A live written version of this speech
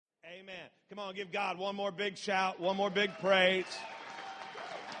Come on, give God one more big shout, one more big praise.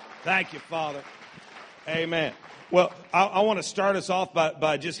 Thank you, Father. Amen. Well, I want to start us off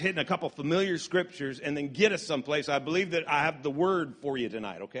by just hitting a couple familiar scriptures and then get us someplace. I believe that I have the word for you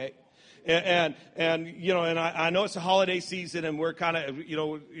tonight, okay? And you know, and I know it's a holiday season, and we're kind of, you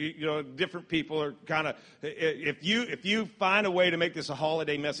know, different people are kind of. If you find a way to make this a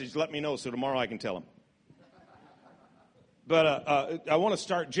holiday message, let me know so tomorrow I can tell them. But I want to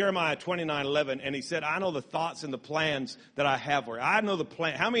start Jeremiah 29:11, and he said, "I know the thoughts and the plans that I have for you." I know the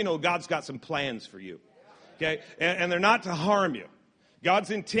plan. How many know God's got some plans for you? Okay, and they're not to harm you. God's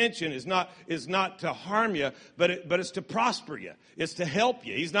intention is not to harm you, but it's to prosper you. It's to help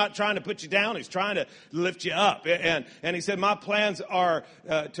you. He's not trying to put you down. He's trying to lift you up. And he said, my plans are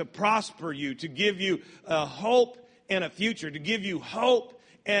to prosper you, to give you hope and a future, to give you hope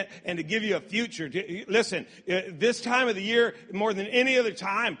and to give you a future. Listen, this time of the year, more than any other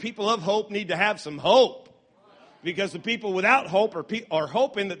time, people of hope need to have some hope. Because the people without hope are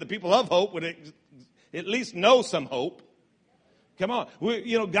hoping that the people of hope would at least know some hope. Come on.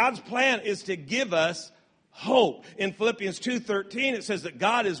 God's plan is to give us hope. In Philippians 2:13, it says that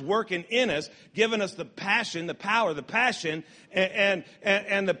God is working in us, giving us the passion, the power, the passion, and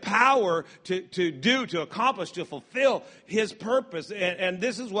the power to accomplish, to fulfill His purpose. And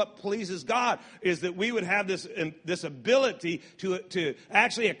this is what pleases God, is that we would have this ability to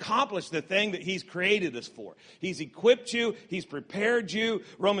actually accomplish the thing that He's created us for. He's equipped you. He's prepared you.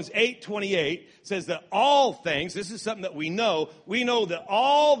 Romans 8:28 says that all things, this is something that we know that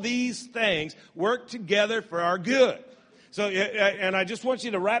all these things work together for our good. So, and I just want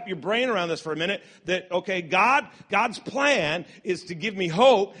you to wrap your brain around this for a minute, that, okay, God's plan is to give me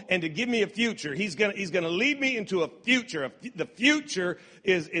hope and to give me a future. He's going to lead me into a future. The future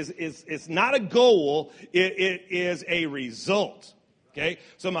is not a goal. It is a result. Okay,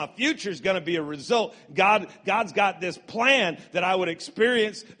 so my future is going to be a result. God's got this plan that I would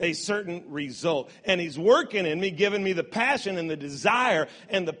experience a certain result. And He's working in me, giving me the passion and the desire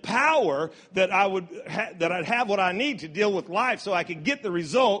and the power that I'd have what I need to deal with life so I could get the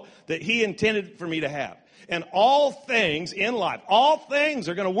result that He intended for me to have. And all things in life, all things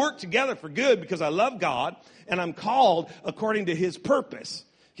are going to work together for good because I love God and I'm called according to His purpose.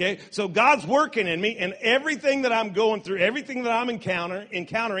 Okay, so God's working in me, and everything that I'm going through, everything that I'm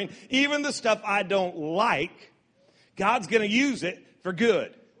encountering, even the stuff I don't like, God's going to use it for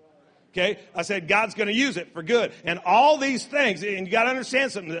good. Okay, I said God's going to use it for good. And all these things, and you got to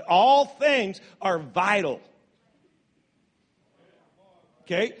understand something, that all things are vital.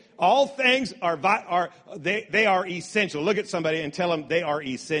 Okay, all things they are essential. Look at somebody and tell them they are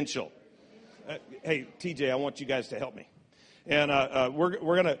essential. Hey, TJ, I want you guys to help me. And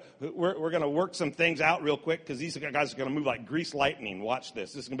we're gonna work some things out real quick because these guys are gonna move like grease lightning. Watch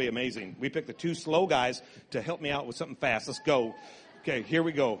this. This is gonna be amazing. We picked the two slow guys to help me out with something fast. Let's go. Okay, here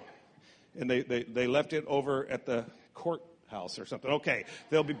we go. And they left it over at the courthouse or something. Okay,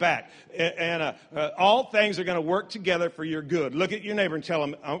 they'll be back. And all things are gonna work together for your good. Look at your neighbor and tell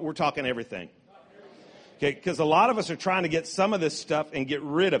them we're talking everything. Okay, because a lot of us are trying to get some of this stuff and get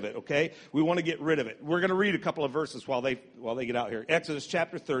rid of it, okay? We want to get rid of it. We're going to read a couple of verses while they get out here. Exodus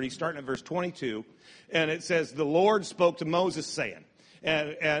chapter 30, starting at verse 22. And it says, the Lord spoke to Moses saying,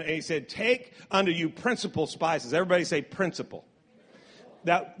 and He said, take unto you principal spices. Everybody say principal.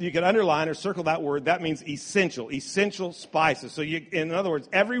 That you can underline or circle that word. That means essential spices. So in other words,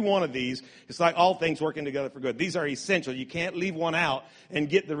 every one of these, it's like all things working together for good. These are essential. You can't leave one out and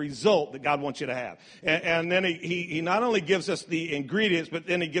get the result that God wants you to have. And then he not only gives us the ingredients, but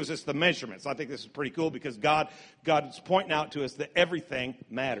then He gives us the measurements. I think this is pretty cool because God's pointing out to us that everything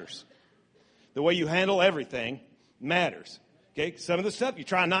matters. The way you handle everything matters. Okay, some of the stuff you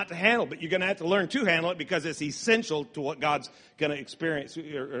try not to handle, but you're going to have to learn to handle it because it's essential to what God's going to experience,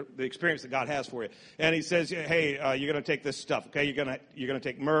 or the experience that God has for you. And He says, hey, you're going to take this stuff, okay? You're going to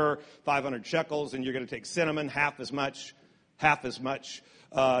take myrrh, 500 shekels, and you're going to take cinnamon, half as much.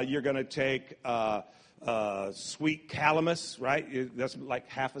 You're going to take sweet calamus, right? That's like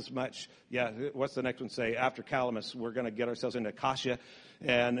half as much. Yeah, what's the next one say? After calamus, we're going to get ourselves into cassia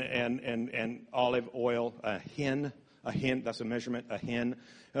and olive oil, a hin, that's a measurement, a hin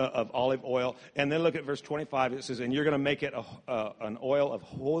of olive oil. And then look at verse 25. It says, and you're going to make it an oil of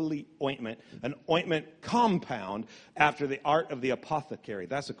holy ointment, an ointment compound after the art of the apothecary.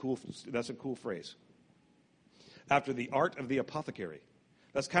 That's a cool phrase. After the art of the apothecary.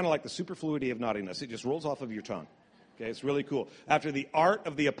 That's kind of like the superfluity of naughtiness. It just rolls off of your tongue. Okay, it's really cool. After the art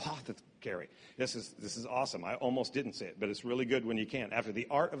of the apothecary. This is awesome. I almost didn't say it, but it's really good when you can. After the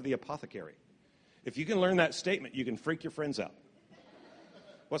art of the apothecary. If you can learn that statement, you can freak your friends out.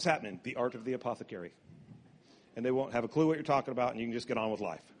 what's happening? The art of the apothecary. And they won't have a clue what you're talking about, and you can just get on with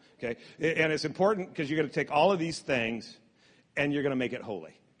life. Okay? And it's important because you're going to take all of these things and you're going to make it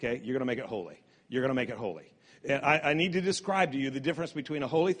holy. Okay? You're going to make it holy. You're going to make it holy. And I need to describe to you the difference between a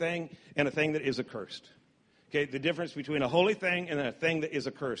holy thing and a thing that is accursed. Okay? The difference between a holy thing and a thing that is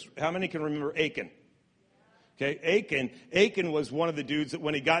accursed. How many can remember Achan? Okay, Achan was one of the dudes that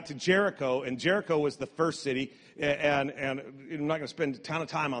when he got to Jericho, and Jericho was the first city, and I'm not going to spend a ton of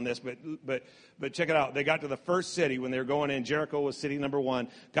time on this, but check it out. They got to the first city when they were going in. Jericho was city number 1.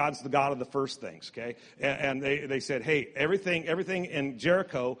 God's the God of the first things, okay? And they said, hey, everything in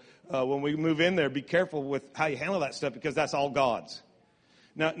Jericho, when we move in there, be careful with how you handle that stuff because that's all God's.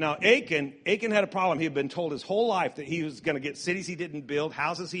 Now Achan had a problem. He had been told his whole life that he was going to get cities he didn't build,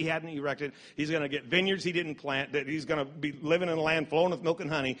 houses he hadn't erected. He's going to get vineyards he didn't plant, that he's going to be living in a land flowing with milk and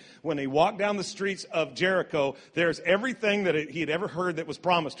honey. When he walked down the streets of Jericho, there's everything that he had ever heard that was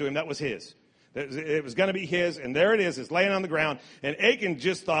promised to him that was his. It was going to be his, and there it is. It's laying on the ground. And Achan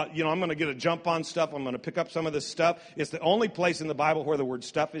just thought, I'm going to get a jump on stuff. I'm going to pick up some of this stuff. It's the only place in the Bible where the word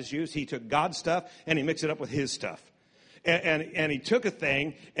stuff is used. He took God's stuff, and he mixed it up with his stuff. And he took a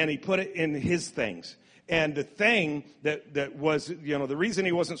thing and he put it in his things. And the thing that was, the reason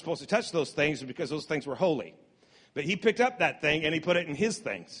he wasn't supposed to touch those things is because those things were holy. But he picked up that thing and he put it in his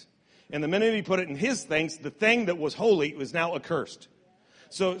things. And the minute he put it in his things, the thing that was holy was now accursed.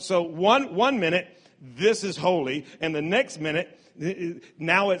 So one minute, this is holy, and the next minute,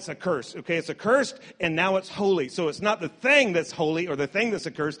 now it's accursed. Okay, it's accursed, and now it's holy. So it's not the thing that's holy or the thing that's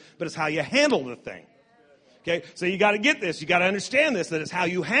accursed, but it's how you handle the thing. Okay, so you got to get this. You got to understand this, that it's how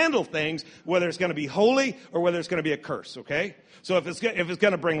you handle things, whether it's going to be holy or whether it's going to be a curse, okay? So if it's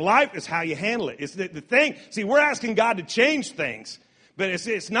going to bring life, it's how you handle it. It's the thing. See, we're asking God to change things, but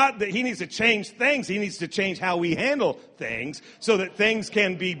it's not that he needs to change things. He needs to change how we handle things so that things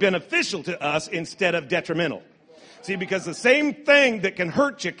can be beneficial to us instead of detrimental. See, because the same thing that can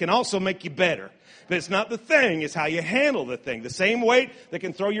hurt you can also make you better. But it's not the thing, it's how you handle the thing. The same weight that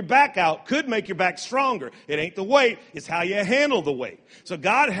can throw your back out could make your back stronger. It ain't the weight, it's how you handle the weight. So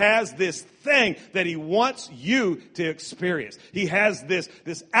God has this thing that he wants you to experience. He has this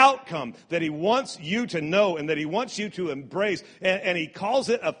outcome that he wants you to know and that he wants you to embrace. And he calls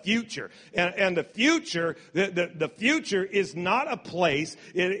it a future. And the future, the future is not a place.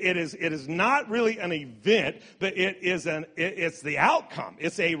 It is not really an event, but it's the outcome.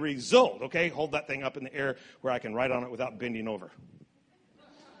 It's a result. Okay, hold that thing up in the air where I can write on it without bending over.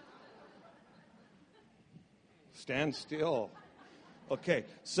 Stand still. Okay,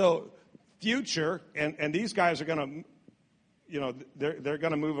 so future, and these guys are going to, they're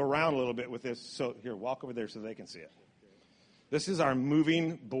going to move around a little bit with this. So here, walk over there so they can see it. This is our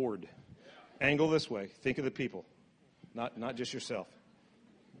moving board. Angle this way. Think of the people, not just yourself.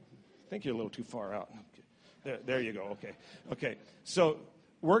 I think you're a little too far out. There you go. Okay. So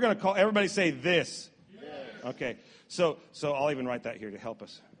we're going to call, everybody say this. Yes. Okay. So I'll even write that here to help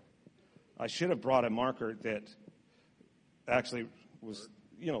us. I should have brought a marker that actually was,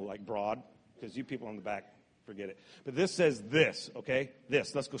 like broad, because you people on the back forget it. But this says this, okay?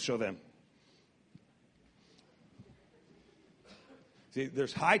 This. Let's go show them. See,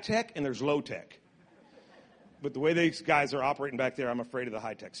 there's high tech and there's low tech. But the way these guys are operating back there, I'm afraid of the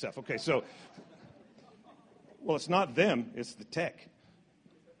high tech stuff. Okay, so, well, it's not them, it's the tech.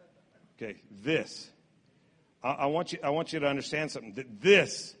 Okay, this. I want you to understand something. That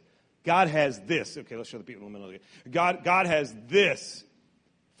this, God has this. Okay, let's show the people in the middle again. God has this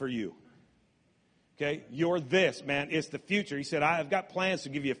for you. Okay, you're this, man. It's the future. He said, I've got plans to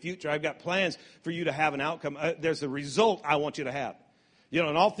give you a future. I've got plans for you to have an outcome. There's a result I want you to have.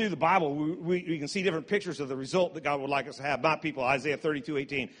 And all through the Bible, we can see different pictures of the result that God would like us to have. My people, Isaiah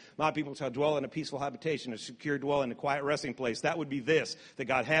 32:18. My people shall dwell in a peaceful habitation, a secure dwelling, a quiet resting place. That would be this that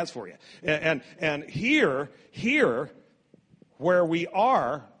God has for you. And here, where we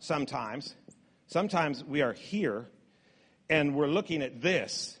are sometimes we are here, and we're looking at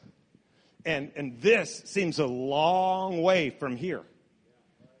this, and this seems a long way from here.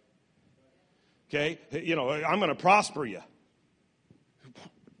 Okay, I'm going to prosper you.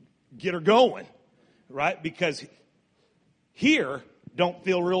 Get her going, right? Because here don't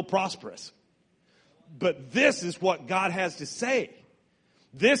feel real prosperous. But this is what God has to say.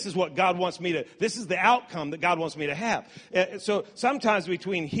 This is what God wants me to, this is the outcome that God wants me to have. So sometimes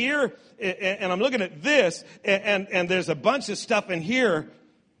between here and I'm looking at this and there's a bunch of stuff in here.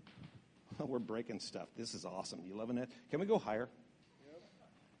 Oh, we're breaking stuff. This is awesome. You loving it? Can we go higher? Yep.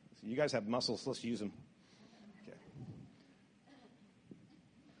 You guys have muscles. Let's use them.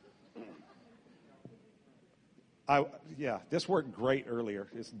 This worked great earlier.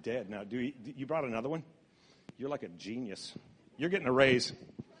 It's dead now. You brought another one? You're like a genius. You're getting a raise.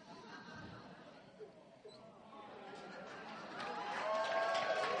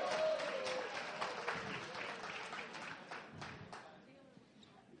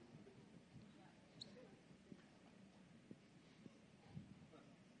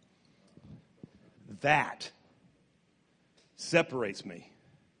 That separates me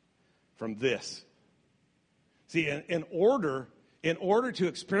from this. See, in order to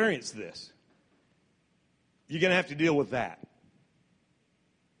experience this, you're going to have to deal with that.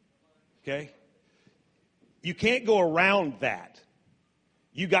 Okay? You can't go around that.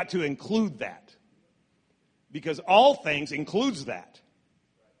 You got to include that. Because all things includes that.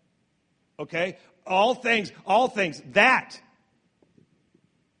 Okay? All things, that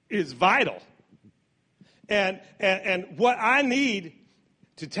is vital. And what I need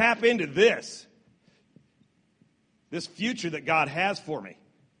to tap into this future that God has for me,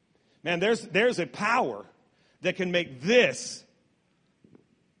 man, there's a power that can make this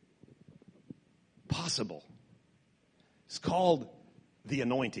possible. It's called the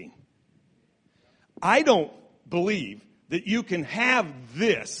anointing. I don't believe that you can have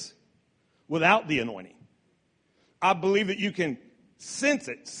this without the anointing. I believe that you can sense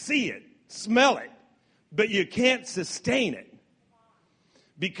it, see it, smell it, but you can't sustain it.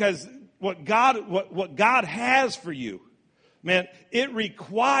 Because what God has for you, man, it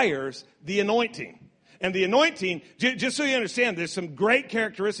requires the anointing. And the anointing, just so you understand, there's some great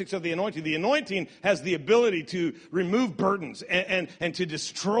characteristics of the anointing. The anointing has the ability to remove burdens and to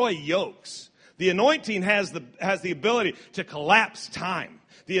destroy yokes. The anointing has the ability to collapse time.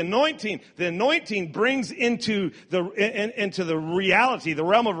 The anointing brings into the reality, the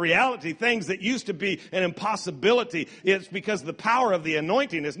realm of reality, things that used to be an impossibility. It's because the power of the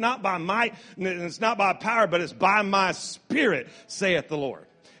anointing is not by might, and it's not by power, but it's by my spirit, saith the Lord.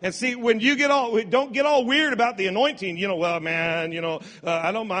 And see, when you don't get all weird about the anointing, well, man,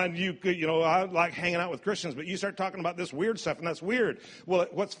 I don't mind I like hanging out with Christians, but you start talking about this weird stuff, and that's weird. Well,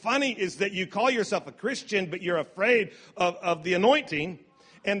 what's funny is that you call yourself a Christian, but you're afraid of the anointing.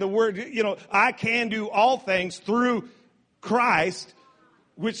 And the word, I can do all things through Christ,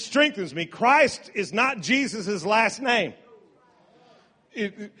 which strengthens me. Christ is not Jesus' last name.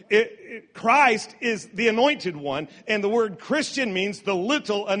 Christ is the anointed one, and the word Christian means the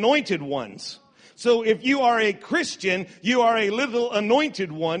little anointed ones. So if you are a Christian, you are a little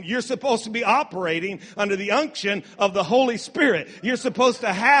anointed one. You're supposed to be operating under the unction of the Holy Spirit. You're supposed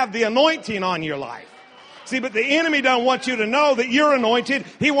to have the anointing on your life. See, but the enemy don't want you to know that you're anointed.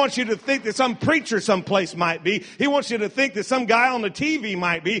 He wants you to think that some preacher someplace might be. He wants you to think that some guy on the TV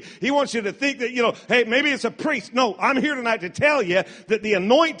might be. He wants you to think that, hey, maybe it's a priest. No, I'm here tonight to tell you that the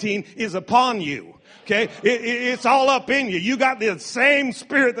anointing is upon you. Okay? It's all up in you. You got the same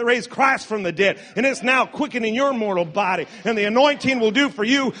spirit that raised Christ from the dead, and it's now quickening your mortal body. And the anointing will do for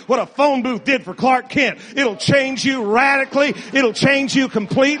you what a phone booth did for Clark Kent. It'll change you radically. It'll change you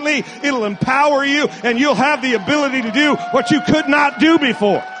completely. It'll empower you, and you'll have the ability to do what you could not do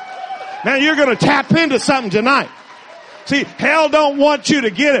before. Man, you're going to tap into something tonight. See, hell don't want you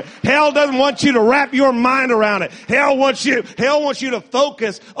to get it. Hell doesn't want you to wrap your mind around it. Hell wants you to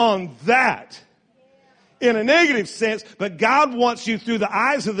focus on that. In a negative sense, but God wants you through the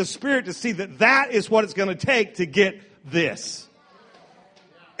eyes of the Spirit to see that is what it's going to take to get this.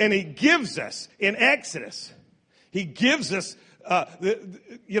 And He gives us in Exodus, He gives us,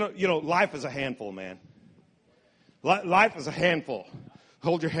 life is a handful, man. Life is a handful.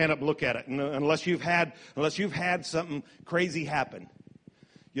 Hold your hand up, look at it. Unless you've had something crazy happen,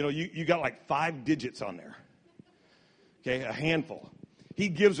 you got like 5 digits on there. Okay, a handful. He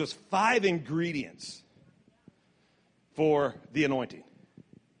gives us 5 ingredients for the anointing.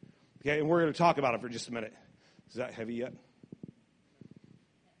 Okay, and we're going to talk about it for just a minute. Is that heavy yet?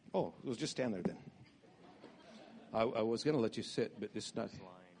 Oh, it was just stand there then. I was going to let you sit, but it's not.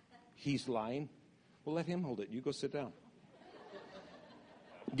 He's lying. Well, let him hold it. You go sit down.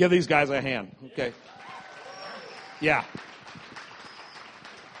 Give these guys a hand. Okay. Yeah.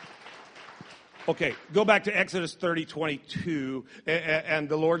 Okay, go back to Exodus 30:22, and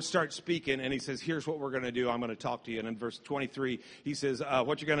the Lord starts speaking, and He says, "Here's what we're going to do. I'm going to talk to you." And in verse 23, He says,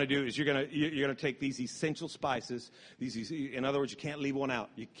 "What you're going to do is you're going to take these essential spices. In other words, you can't leave one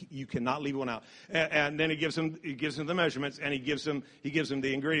out. You cannot leave one out." And then He gives them the measurements, and He gives them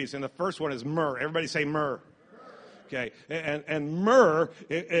the ingredients. And the first one is myrrh. Everybody say myrrh. Okay, and myrrh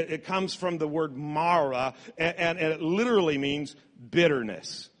it comes from the word mara, and it literally means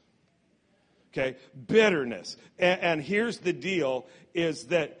bitterness. Okay, bitterness. And here's the deal: is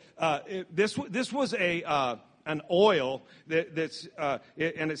that this was a an oil that's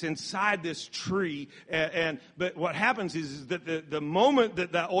and it's inside this tree. But what happens is that the moment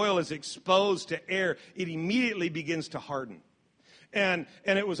that that oil is exposed to air, it immediately begins to harden. And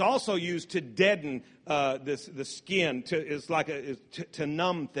it was also used to deaden the skin, to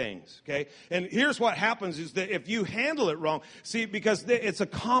numb things. Okay, and here's what happens is that if you handle it wrong, see, because it's a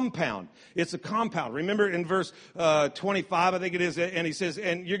compound. It's a compound. Remember in verse 25, I think it is, and he says,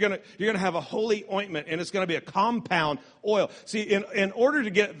 and you're gonna have a holy ointment, and it's gonna be a compound oil. See, in order to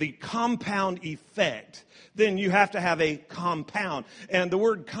get the compound effect, then you have to have a compound. And the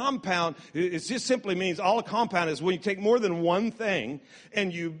word compound, it just simply means, all a compound is when you take more than one thing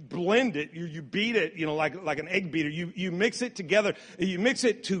and you blend it, you beat it, like an egg beater. You mix it together. You mix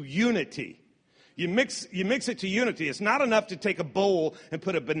it to unity. You mix it to unity. It's not enough to take a bowl and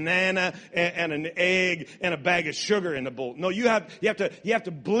put a banana and an egg and a bag of sugar in the bowl. No, you have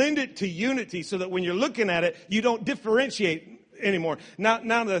to blend it to unity so that when you're looking at it, you don't differentiate anymore.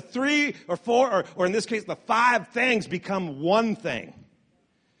 Now the 3 or 4 or in this case the 5 things become one thing.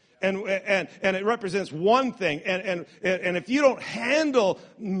 And it represents one thing. And if you don't handle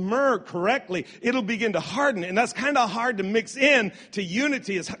myrrh correctly, it'll begin to harden. And that's kind of hard to mix in to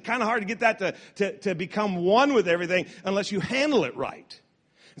unity. It's kind of hard to get that to become one with everything unless you handle it right.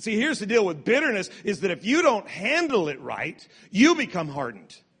 And see, here's the deal with bitterness is that if you don't handle it right, you become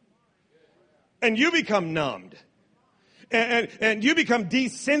hardened. And you become numbed. And you become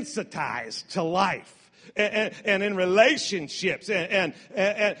desensitized to life and in relationships. And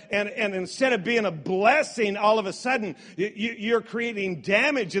instead of being a blessing, all of a sudden, you're creating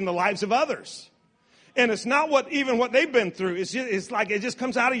damage in the lives of others. And it's not what they've been through. It's like it just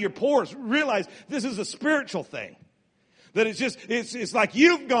comes out of your pores. Realize this is a spiritual thing. That it's like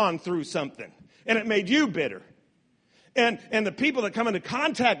you've gone through something and it made you bitter. And the people that come into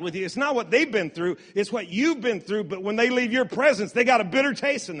contact with you, it's not what they've been through, it's what you've been through, but when they leave your presence, they got a bitter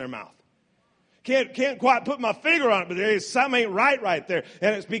taste in their mouth. Can't quite put my finger on it, but there's something ain't right there.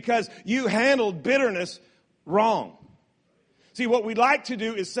 And it's because you handled bitterness wrong. See, what we'd like to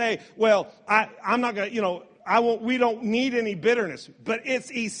do is say, well, I'm not going to, we don't need any bitterness, but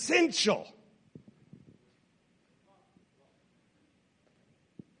it's essential.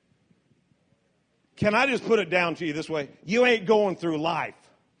 Can I just put it down to you this way? You ain't going through life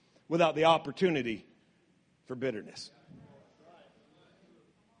without the opportunity for bitterness.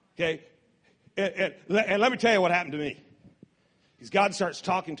 Okay? And let me tell you what happened to me. Because God starts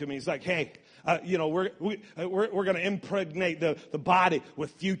talking to me. He's like, hey, we're going to impregnate the body with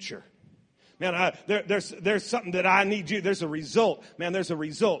future. Man, there's something that I need you. There's a result. Man, there's a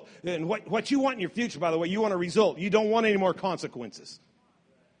result. And what you want in your future, by the way, you want a result. You don't want any more consequences.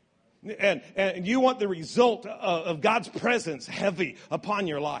 And you want the result of God's presence heavy upon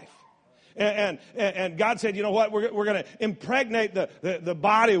your life. And God said, you know what, we're going to impregnate the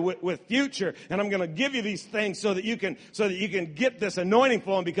body with future, and I'm going to give you these things so that you can get this anointing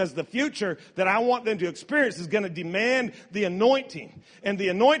flowing, because the future that I want them to experience is going to demand the anointing, and the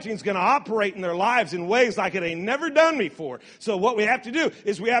anointing is going to operate in their lives in ways like it ain't never done before. So what we have to do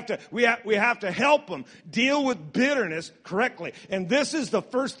is we have to help them deal with bitterness correctly. And this is the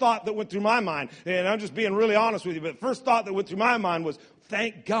first thought that went through my mind, and I'm just being really honest with you, but the first thought that went through my mind was,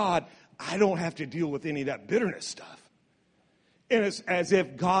 thank God I don't have to deal with any of that bitterness stuff. And it's as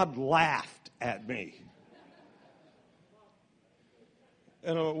if God laughed at me.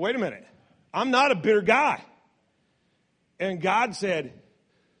 And wait a minute. I'm not a bitter guy. And God said,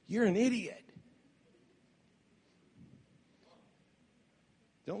 you're an idiot.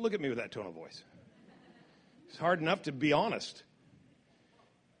 Don't look at me with that tone of voice. It's hard enough to be honest.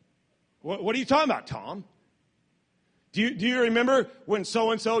 What are you talking about, Tom? Do you remember when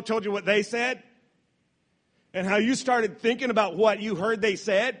so-and-so told you what they said? And how you started thinking about what you heard they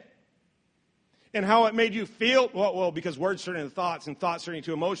said? And how it made you feel? Well, because words turn into thoughts, and thoughts turn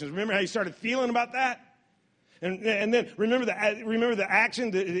into emotions. Remember how you started feeling about that? And then remember the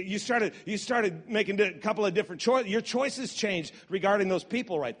action that you started making a couple of different choices. Your choices changed regarding those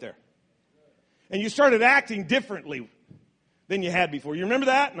people right there. And you started acting differently than you had before. You remember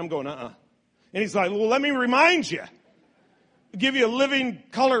that? And I'm going, And he's like, well, let me remind you. Give you a living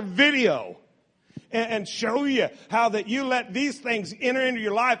color video and show you how that you let these things enter into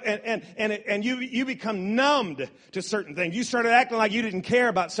your life, and you become numbed to certain things. You started acting like you didn't care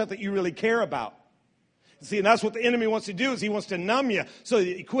about stuff that you really care about. See, and that's what the enemy wants to do, is he wants to numb you so that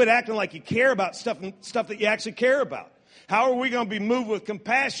you quit acting like you care about stuff that you actually care about. How are we going to be moved with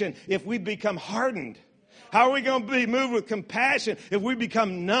compassion if we become hardened? How are we going to be moved with compassion if we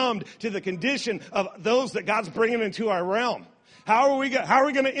become numbed to the condition of those that God's bringing into our realm? How are we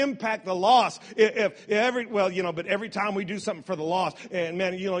going to impact the lost if every time we do something for the lost, and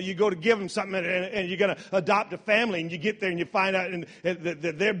man, you go to give them something and you're going to adopt a family, and you get there and you find out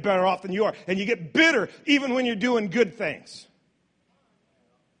that they're better off than you are, and you get bitter even when you're doing good things.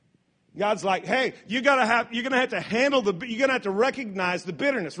 God's like, hey, you're going to have to recognize the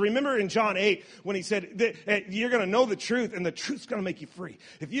bitterness. Remember in John 8 when he said that you're going to know the truth, and the truth's going to make you free.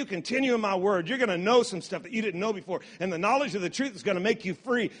 If you continue in my word, you're going to know some stuff that you didn't know before, and the knowledge of the truth is going to make you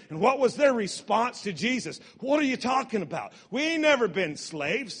free. And what was their response to Jesus? What are you talking about? We ain't never been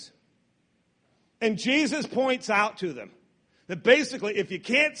slaves. And Jesus points out to them that basically if you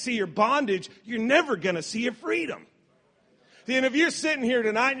can't see your bondage, you're never going to see your freedom. And if you're sitting here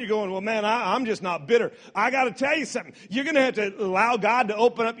tonight and you're going, well, man, I'm just not bitter. I got to tell you something. You're going to have to allow God to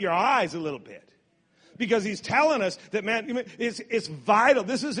open up your eyes a little bit. Because he's telling us that, man, it's vital.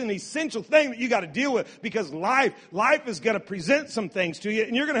 This is an essential thing that you got to deal with, because life is going to present some things to you,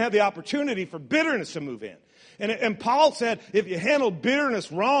 and you're going to have the opportunity for bitterness to move in. And Paul said if you handle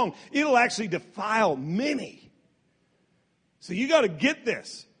bitterness wrong, it'll actually defile many. So you got to get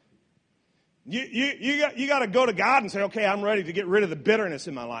this. You got to go to God and say, okay, I'm ready to get rid of the bitterness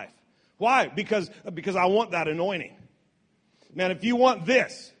in my life. Why? Because I want that anointing. Man, if you want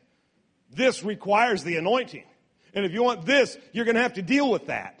this requires the anointing. And if you want this, you're going to have to deal with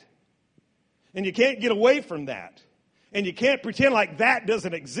that. And you can't get away from that. And you can't pretend like that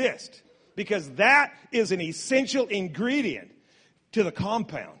doesn't exist, because that is an essential ingredient to the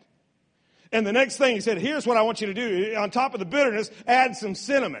compound. And the next thing he said, here's what I want you to do. On top of the bitterness, add some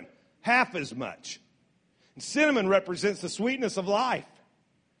cinnamon. Half as much. And cinnamon represents the sweetness of life.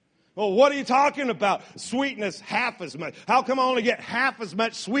 Well, what are you talking about? Sweetness, half as much. How come I only get half as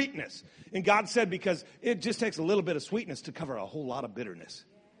much sweetness? And God said, because it just takes a little bit of sweetness to cover a whole lot of bitterness.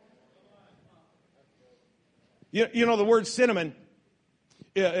 You know the word cinnamon,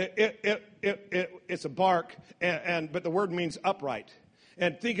 it's a bark, but the word means upright.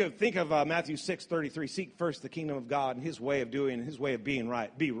 And think of Matthew 6:33. Seek first the kingdom of God and his way of doing, his way of being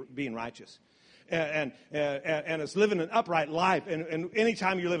right, being righteous. And it's living an upright life. And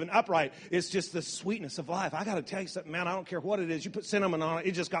anytime you're living upright, it's just the sweetness of life. I got to tell you something, man. I don't care what it is. You put cinnamon on it,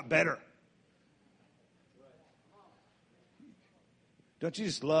 it just got better. Don't you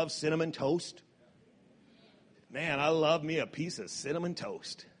just love cinnamon toast? Man, I love me a piece of cinnamon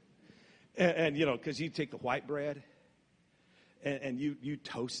toast. And because you take the white bread, and you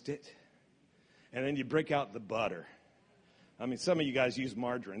toast it, and then you break out the butter. I mean, some of you guys use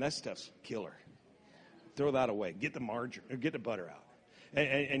margarine. That stuff's killer. Throw that away. Get the margarine, or get the butter out.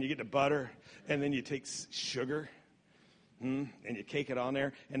 And you get the butter, and then you take sugar, and you cake it on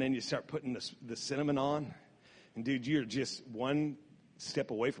there, and then you start putting the cinnamon on. And, dude, you're just one step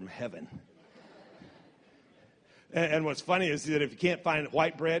away from heaven. And what's funny is that if you can't find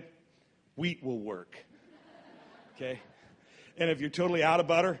white bread, wheat will work. Okay? And if you're totally out of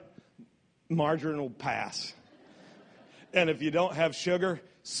butter, margarine will pass. And if you don't have sugar,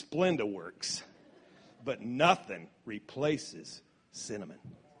 Splenda works. But nothing replaces cinnamon.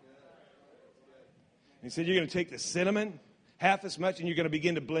 He said you're going to take the cinnamon, half as much, and you're going to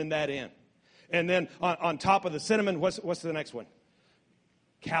begin to blend that in. And then on top of the cinnamon, what's the next one?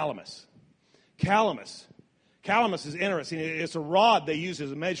 Calamus. Calamus is interesting. It's a rod they use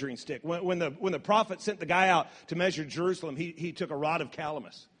as a measuring stick. When the prophet sent the guy out to measure Jerusalem, he took a rod of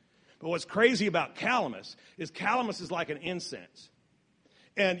calamus. But what's crazy about calamus is like an incense.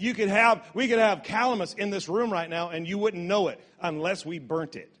 And we could have calamus in this room right now, and you wouldn't know it unless we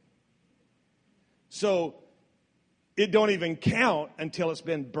burnt it. So it don't even count until it's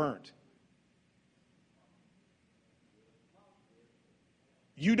been burnt.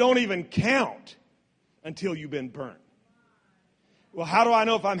 You don't even count until you've been burnt. Well, how do I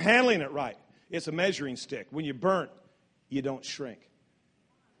know if I'm handling it right? It's a measuring stick. When you're burnt, you don't shrink.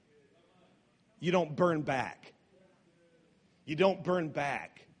 You don't burn back. You don't burn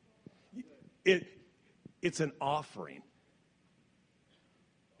back. It's an offering.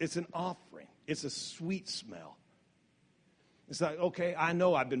 It's an offering. It's a sweet smell. It's like, okay, I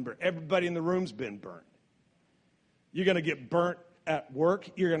know I've been burnt. Everybody in the room's been burnt. You're going to get burnt at work.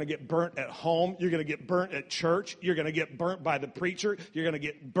 You're going to get burnt at home. You're going to get burnt at church. You're going to get burnt by the preacher. You're going to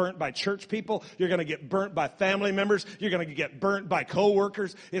get burnt by church people. You're going to get burnt by family members. You're going to get burnt by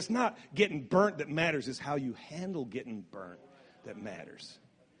coworkers. It's not getting burnt that matters. It's how you handle getting burnt that matters.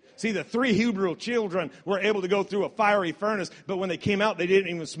 See, the 3 Hebrew children were able to go through a fiery furnace, but when they came out, they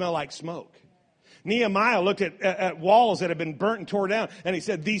didn't even smell like smoke. Nehemiah looked at walls that had been burnt and tore down, and he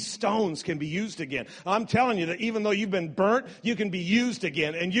said, these stones can be used again. I'm telling you that even though you've been burnt, you can be used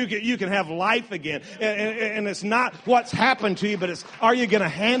again, and you can have life again. And it's not what's happened to you, but it's, are you going to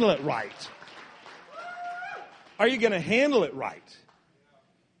handle it right? Are you going to handle it right?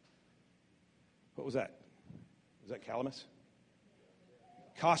 What was that? Was that Calamus?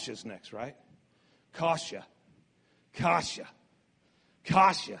 Kasha's next, right? Kasha. Kasha.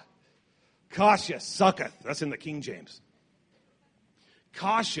 Kasha. Kasha sucketh. That's in the King James.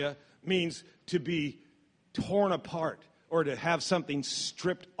 Kasha means to be torn apart or to have something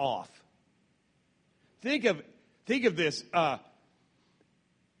stripped off. Think of this.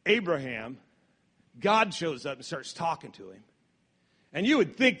 Abraham, God shows up and starts talking to him. And you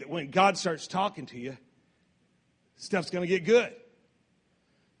would think that when God starts talking to you, stuff's going to get good.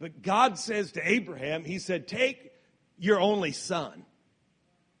 But God says to Abraham, he said, take your only son,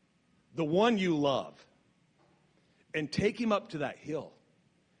 the one you love, and take him up to that hill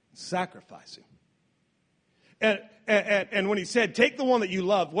and sacrifice him. And when he said, take the one that you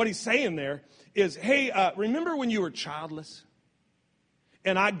love, what he's saying there is, hey, remember when you were childless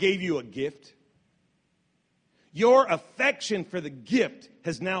and I gave you a gift? Your affection for the gift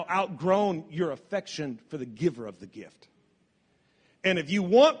has now outgrown your affection for the giver of the gift. And if you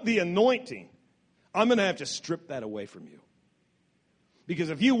want the anointing, I'm going to have to strip that away from you. Because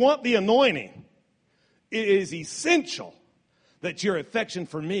if you want the anointing, it is essential that your affection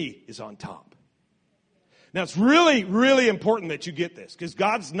for me is on top. Now, it's really, really important that you get this. Because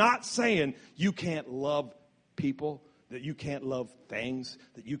God's not saying you can't love people, that you can't love things,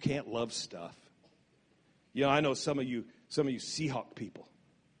 that you can't love stuff. You know, I know some of you Seahawk people.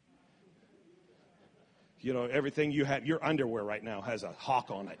 You know, everything you have, your underwear right now has a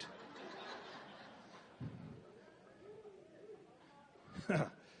hawk on it.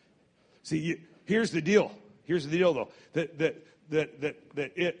 See, here's the deal. Here's the deal, though.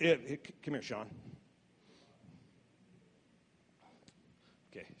 Come here, Sean.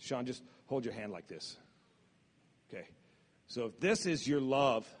 Okay, Sean, just hold your hand like this. Okay, so if this is your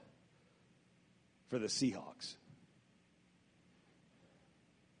love for the Seahawks,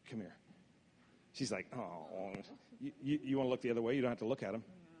 come here. She's like, oh, you want to look the other way? You don't have to look at him.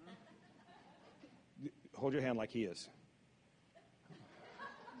 Hold your hand like he is.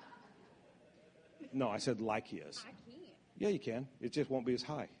 No, I said like he is. I can't. Yeah, you can. It just won't be as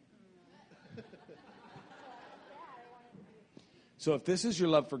high. So if this is your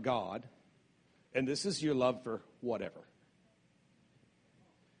love for God, and this is your love for whatever,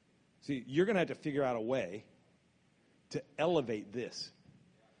 see, you're going to have to figure out a way to elevate this.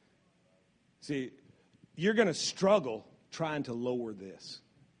 See, you're going to struggle trying to lower this.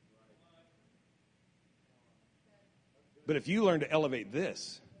 But if you learn to elevate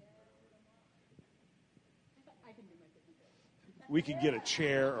this, we could get a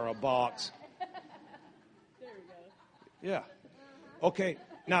chair or a box. Yeah. Okay.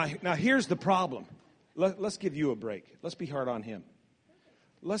 Now here's the problem. Let's give you a break. Let's be hard on him.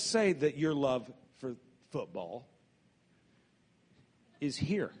 Let's say that your love for football is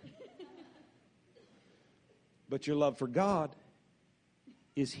here. But your love for God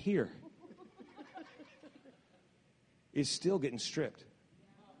is here. Is still getting stripped.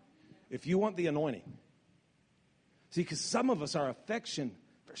 If you want the anointing. See, because some of us, our affection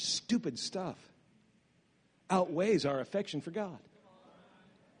for stupid stuff outweighs our affection for God.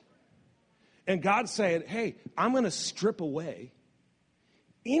 And God's saying, hey, I'm going to strip away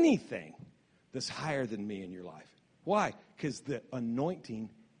anything that's higher than me in your life. Why? Because the anointing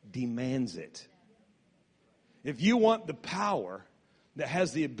demands it. If you want the power that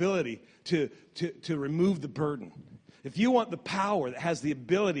has the ability to remove the burden, if you want the power that has the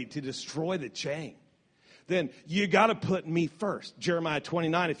ability to destroy the chain, then you got to put me first. Jeremiah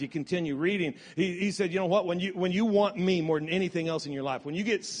 29, if you continue reading, he said, you know what, when you want me more than anything else in your life, when you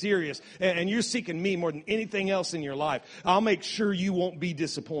get serious and you're seeking me more than anything else in your life, I'll make sure you won't be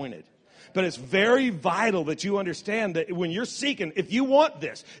disappointed. But it's very vital that you understand that when you're seeking, if you want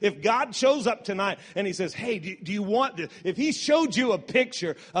this, if God shows up tonight and he says, hey, do you want this? If he showed you a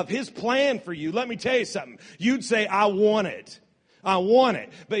picture of his plan for you, let me tell you something. You'd say, I want it. I want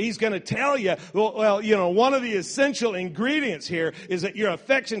it. But he's going to tell you, well, you know, one of the essential ingredients here is that your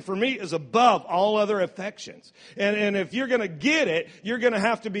affection for me is above all other affections. And if you're going to get it, you're going to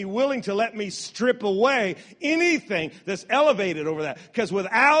have to be willing to let me strip away anything that's elevated over that. Because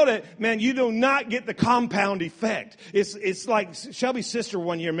without it, man, you do not get the compound effect. It's like Shelby's sister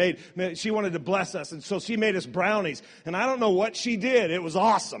one year she wanted to bless us. And so she made us brownies. And I don't know what she did. It was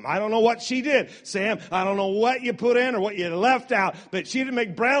awesome. I don't know what she did. Sam, I don't know what you put in or what you left out. out. But she didn't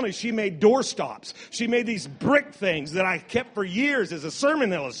make brownies. She made doorstops. She made these brick things that I kept for years as a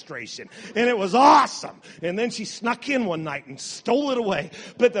sermon illustration. And it was awesome. And then she snuck in one night and stole it away.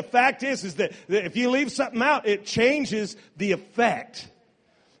 But the fact is that if you leave something out, it changes the effect.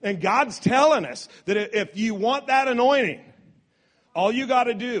 And God's telling us that if you want that anointing, all you got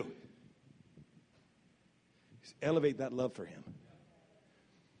to do is elevate that love for him.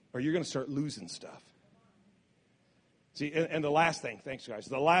 Or you're going to start losing stuff. See, and the last thing, thanks guys,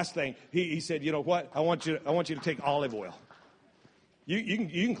 the last thing, he said, you know what? I want you to take olive oil. You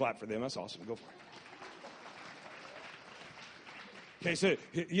can clap for them. That's awesome. Go for it. Okay, so,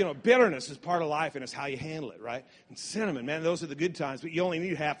 bitterness is part of life, and it's how you handle it, right? And cinnamon, man, those are the good times, but you only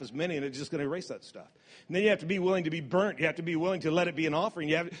need half as many, and it's just going to erase that stuff. And then you have to be willing to be burnt. You have to be willing to let it be an offering.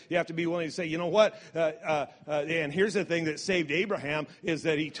 You have to be willing to say, you know what? And here's the thing that saved Abraham is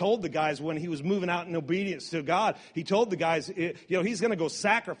that he told the guys when he was moving out in obedience to God, he told the guys, he's going to go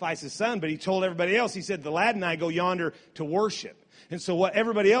sacrifice his son, but he told everybody else, he said, the lad and I go yonder to worship. And so what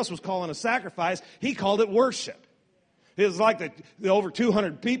everybody else was calling a sacrifice, he called it worship. It was like the over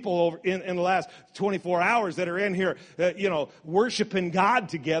 200 people in the last 24 hours that are in here, worshiping God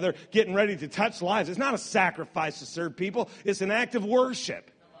together, getting ready to touch lives. It's not a sacrifice to serve people. It's an act of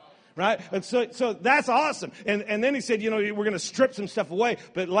worship. Right? And so that's awesome. And then he said, we're going to strip some stuff away.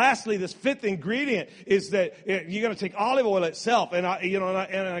 But lastly, this fifth ingredient is that you're going to take olive oil itself. And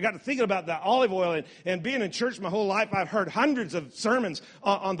I got to thinking about that olive oil. And being in church my whole life, I've heard hundreds of sermons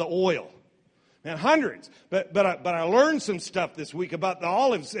on the oil. Man, hundreds. But I learned some stuff this week about the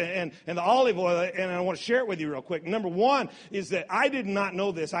olives and the olive oil, and I want to share it with you real quick. Number one is that I did not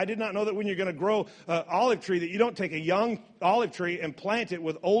know this. I did not know that when you're going to grow an olive tree, that you don't take a young olive tree and plant it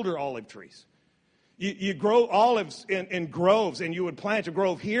with older olive trees. You grow olives in groves, and you would plant a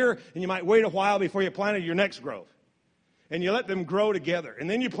grove here, and you might wait a while before you planted your next grove. And you let them grow together. And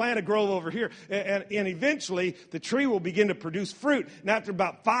then you plant a grove over here. And eventually, the tree will begin to produce fruit. And after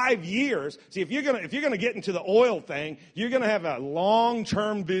about 5 years, see, if you're gonna get into the oil thing, you're going to have a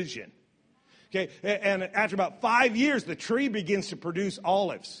long-term vision. Okay? And after about 5 years, the tree begins to produce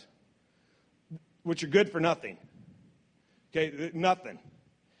olives, which are good for nothing. Okay? Nothing.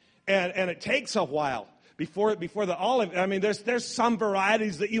 And it takes a while. Before the olive, there's some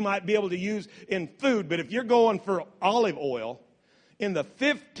varieties that you might be able to use in food, but if you're going for olive oil, in the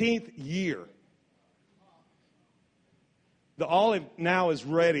 15th year, the olive now is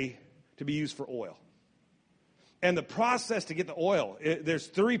ready to be used for oil. And the process to get the oil, there's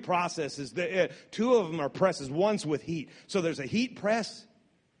 3 processes. 2 of them are presses. One's with heat. So there's a heat press,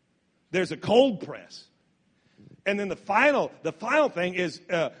 there's a cold press. And then the final thing is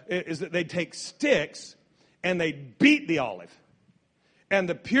that they take sticks and they beat the olive. And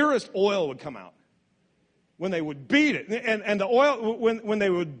the purest oil would come out when they would beat it. And the oil, when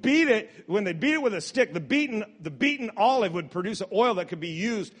they would beat it, when they beat it with a stick, the beaten olive would produce an oil that could be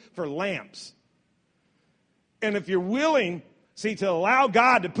used for lamps. And if you're willing, to allow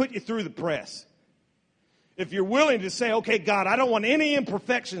God to put you through the press. If you're willing to say, okay, God, I don't want any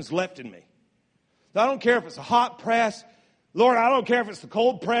imperfections left in me. I don't care if it's a hot press. Lord, I don't care if it's the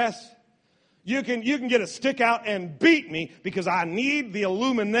cold press. You can get a stick out and beat me because I need the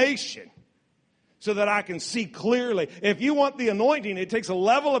illumination so that I can see clearly. If you want the anointing, it takes a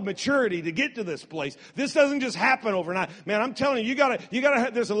level of maturity to get to this place. This doesn't just happen overnight. Man, I'm telling you,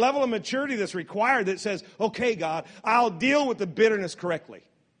 there's a level of maturity that's required that says, okay, God, I'll deal with the bitterness correctly.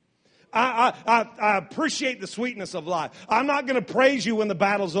 I appreciate the sweetness of life. I'm not going to praise you when the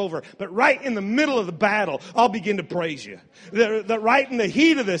battle's over, but right in the middle of the battle, I'll begin to praise you. Right in the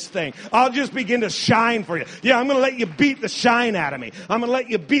heat of this thing, I'll just begin to shine for you. Yeah, I'm going to let you beat the shine out of me. I'm going to let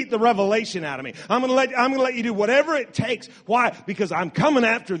you beat the revelation out of me. I'm going to let you do whatever it takes. Why? Because I'm coming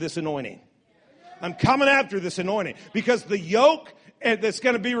after this anointing. I'm coming after this anointing because the yoke that's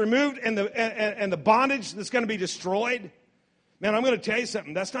going to be removed and the bondage that's going to be destroyed. Man, I'm going to tell you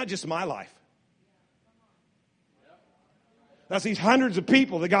something. That's not just my life. That's these hundreds of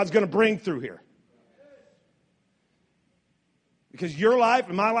people that God's going to bring through here. Because your life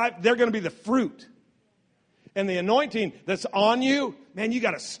and my life, they're going to be the fruit. And the anointing that's on you, man, you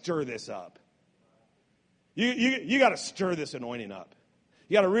got to stir this up. You got to stir this anointing up.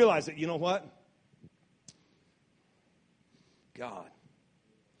 You got to realize that, you know what? God,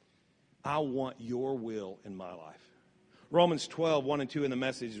 I want your will in my life. Romans 12, 1 and 2 in the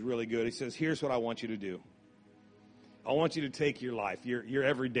Message is really good. He says, here's what I want you to do. I want you to take your life, your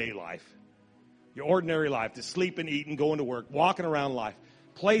everyday life, your ordinary life, to sleep and eat and going to work, walking around life.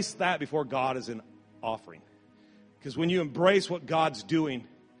 Place that before God as an offering. Because when you embrace what God's doing,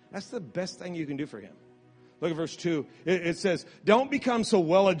 that's the best thing you can do for Him. Look at verse 2. It says, don't become so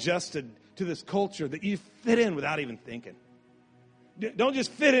well adjusted to this culture that you fit in without even thinking. Don't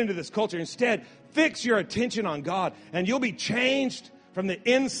just fit into this culture. Instead, fix your attention on God, and you'll be changed from the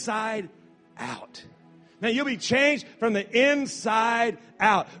inside out. Now, you'll be changed from the inside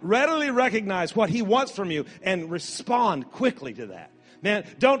out. Readily recognize what He wants from you and respond quickly to that. Man,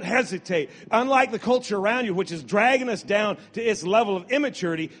 don't hesitate. Unlike the culture around you, which is dragging us down to its level of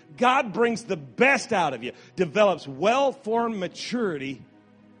immaturity, God brings the best out of you, develops well-formed maturity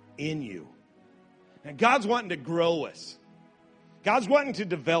in you. And God's wanting to grow us. God's wanting to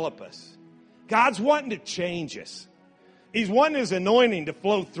develop us. God's wanting to change us. He's wanting His anointing to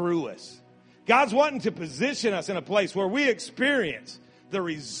flow through us. God's wanting to position us in a place where we experience the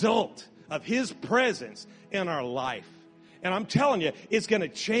result of His presence in our life. And I'm telling you, it's going to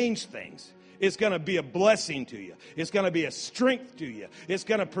change things. It's going to be a blessing to you. It's going to be a strength to you. It's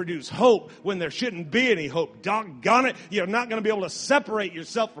going to produce hope when there shouldn't be any hope. Doggone it, you're not going to be able to separate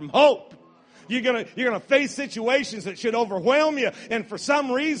yourself from hope. You're gonna face situations that should overwhelm you, and for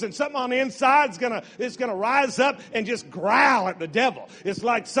some reason, something on the inside is gonna rise up and just growl at the devil. It's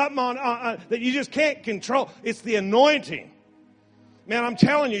like something that you just can't control. It's the anointing. Man, I'm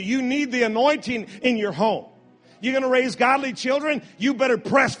telling you, you need the anointing in your home. You're gonna raise godly children, you better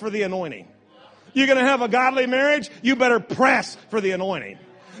press for the anointing. You're gonna have a godly marriage, you better press for the anointing.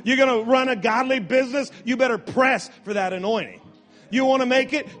 You're gonna run a godly business, you better press for that anointing. You want to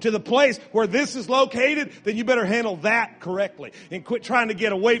make it to the place where this is located, then you better handle that correctly. And quit trying to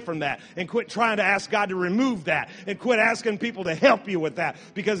get away from that. And quit trying to ask God to remove that. And quit asking people to help you with that.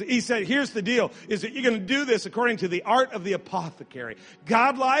 Because He said, here's the deal, is that you're going to do this according to the art of the apothecary.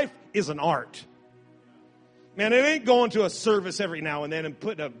 God life is an art. Man, it ain't going to a service every now and then and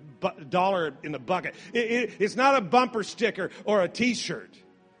putting a dollar in the bucket. It's not a bumper sticker or a T-shirt.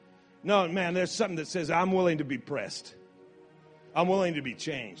 No, man, there's something that says, I'm willing to be pressed. I'm willing to be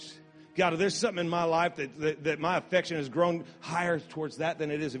changed. God, if there's something in my life that my affection has grown higher towards that than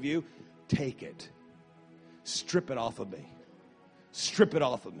it is of you, take it. Strip it off of me. Strip it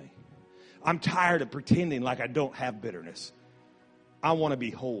off of me. I'm tired of pretending like I don't have bitterness. I want to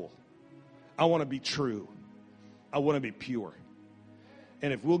be whole. I want to be true. I want to be pure.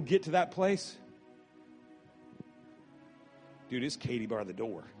 And if we'll get to that place, dude, it's Katie bar the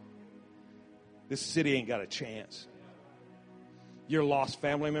door. This city ain't got a chance. Your lost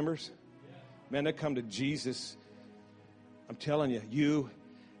family members, man, they come to Jesus. I'm telling you, you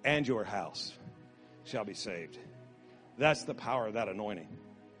and your house shall be saved. That's the power of that anointing.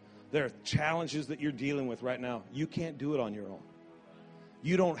 There are challenges that you're dealing with right now. You can't do it on your own.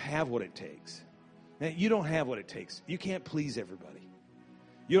 You don't have what it takes. Man, you don't have what it takes. You can't please everybody.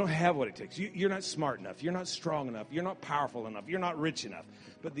 You don't have what it takes. You're not smart enough. You're not strong enough. You're not powerful enough. You're not rich enough.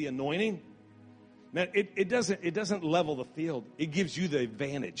 But the anointing, man, it doesn't level the field. It gives you the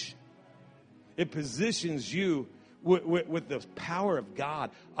advantage. It positions you with the power of God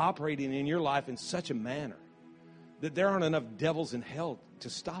operating in your life in such a manner that there aren't enough devils in hell to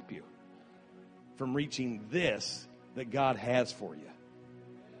stop you from reaching this that God has for you.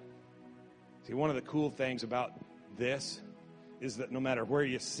 See, one of the cool things about this is that no matter where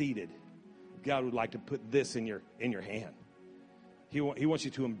you're seated, God would like to put this in your hand. He wants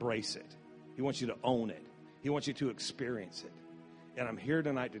you to embrace it. He wants you to own it. He wants you to experience it. And I'm here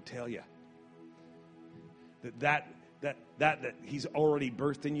tonight to tell you that He's already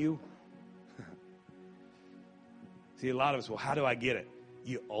birthed in you. See, a lot of us, well, how do I get it?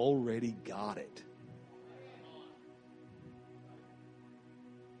 You already got it.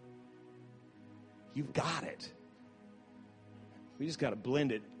 You've got it. We just got to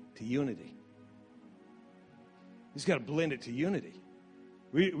blend it to unity. We just got to blend it to unity.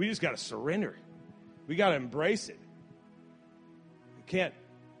 We just got to surrender. We got to embrace it. We can't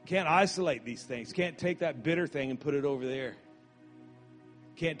isolate these things. Can't take that bitter thing and put it over there.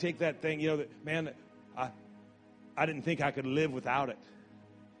 Can't take that thing, I didn't think I could live without it.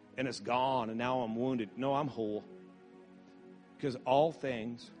 And it's gone, and now I'm wounded. No, I'm whole. Because all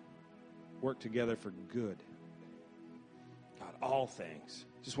things work together for good. God, all things.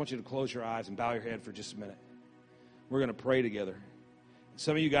 Just want you to close your eyes and bow your head for just a minute. We're going to pray together.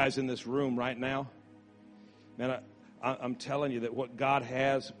 Some of you guys in this room right now, man, I'm telling you that what God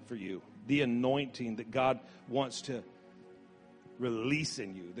has for you, the anointing that God wants to release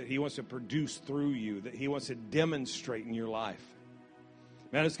in you, that He wants to produce through you, that He wants to demonstrate in your life.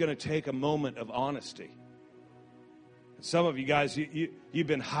 Man, it's going to take a moment of honesty. Some of you guys, you've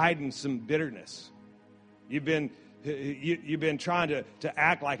been hiding some bitterness. You've been trying to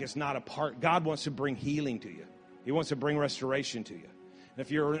act like it's not a part. God wants to bring healing to you. He wants to bring restoration to you. And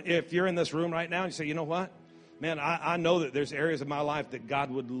if you're in this room right now and you say, you know what? Man, I know that there's areas of my life that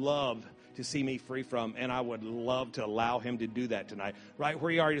God would love to see me free from, and I would love to allow him to do that tonight. Right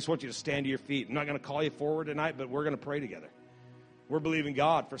where you are, I just want you to stand to your feet. I'm not going to call you forward tonight, but we're going to pray together. We're believing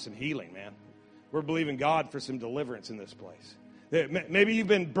God for some healing, man. We're believing God for some deliverance in this place. Maybe you've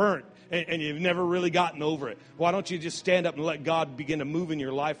been burnt and you've never really gotten over it. Why don't you just stand up and let God begin to move in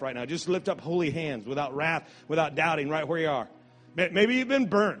your life right now? Just lift up holy hands without wrath, without doubting, right where you are. Maybe you've been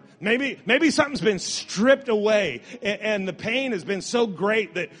burnt. Maybe something's been stripped away, and the pain has been so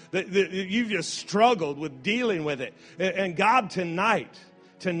great that you've just struggled with dealing with it. And God, tonight,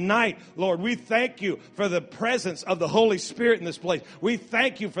 Lord, we thank you for the presence of the Holy Spirit in this place. We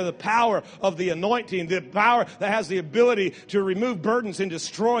thank you for the power of the anointing, the power that has the ability to remove burdens and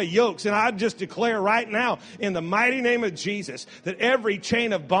destroy yokes. And I just declare right now, in the mighty name of Jesus, that every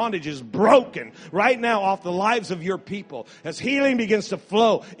chain of bondage is broken right now off the lives of your people as healing begins to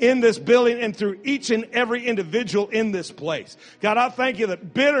flow in this building and through each and every individual in this place. God, I thank you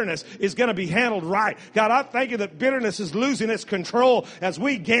that bitterness is going to be handled right. God, I thank you that bitterness is losing its control as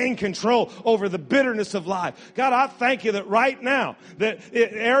we gain control over the bitterness of life. God, I thank you that right now, that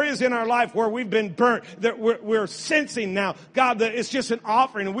areas in our life where we've been burnt, that we're sensing now, God, that it's just an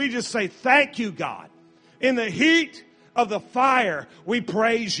offering. And we just say, thank you, God. In the heat of the fire, we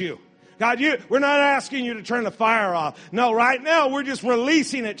praise you. God, we're not asking you to turn the fire off. No, right now, we're just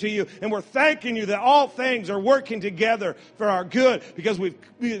releasing it to you. And we're thanking you that all things are working together for our good because we've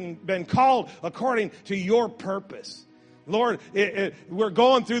been called according to your purpose. Lord, we're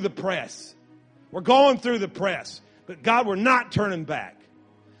going through the press. We're going through the press. But God, we're not turning back.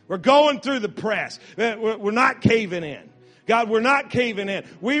 We're going through the press. We're not caving in. God, we're not caving in.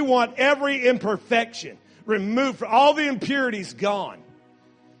 We want every imperfection removed, all the impurities gone.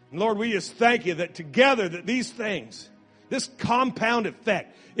 And Lord, we just thank you that together, that these things, this compound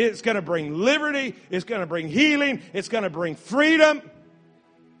effect, it's going to bring liberty, it's going to bring healing, it's going to bring freedom.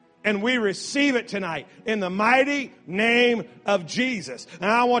 And we receive it tonight in the mighty name of Jesus. And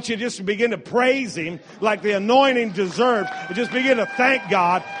I want you just to begin to praise him like the anointing deserves. And just begin to thank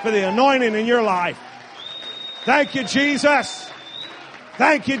God for the anointing in your life. Thank you, Jesus.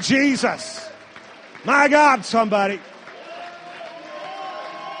 Thank you, Jesus. My God, somebody.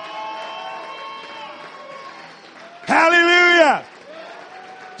 Hallelujah.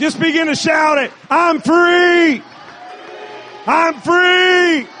 Just begin to shout it. I'm free. I'm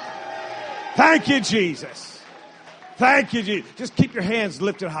free. Thank you, Jesus. Thank you, Jesus. Just keep your hands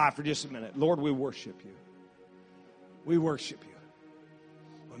lifted high for just a minute. Lord, we worship you. We worship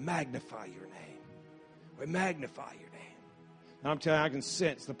you. We magnify your name. We magnify your name. And I'm telling you, I can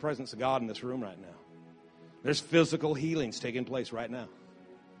sense the presence of God in this room right now. There's physical healings taking place right now.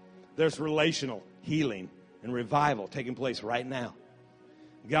 There's relational healing and revival taking place right now.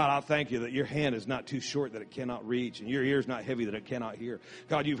 God, I thank you that your hand is not too short that it cannot reach, and your ear is not heavy that it cannot hear.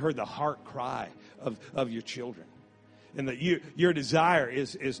 God, you've heard the heart cry of your children, and that your desire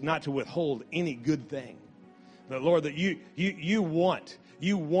is not to withhold any good thing. But Lord, that you want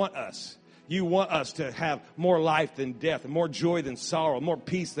us. You want us to have more life than death, more joy than sorrow, more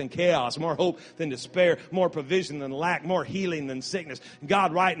peace than chaos, more hope than despair, more provision than lack, more healing than sickness.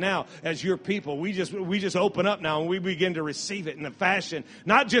 God, right now, as your people, we just open up now and we begin to receive it in a fashion,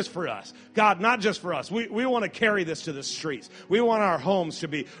 not just for us. God, not just for us. We want to carry this to the streets. We want our homes to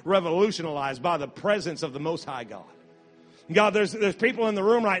be revolutionized by the presence of the Most High God. God, there's people in the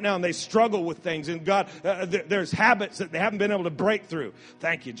room right now and they struggle with things. And God, there's habits that they haven't been able to break through.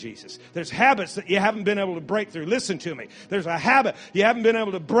 Thank you, Jesus. There's habits that you haven't been able to break through. Listen to me. There's a habit you haven't been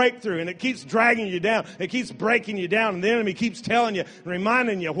able to break through and it keeps dragging you down. It keeps breaking you down and the enemy keeps telling you and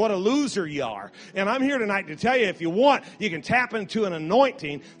reminding you what a loser you are. And I'm here tonight to tell you, if you want, you can tap into an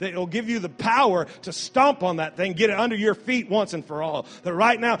anointing that will give you the power to stomp on that thing, get it under your feet once and for all. That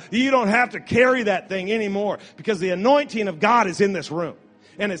right now, you don't have to carry that thing anymore because the anointing of God is in this room.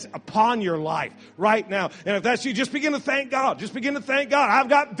 And it's upon your life right now. And if that's you, just begin to thank God. Just begin to thank God. I've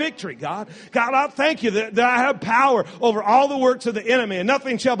got victory, God. God, I thank you that I have power over all the works of the enemy, and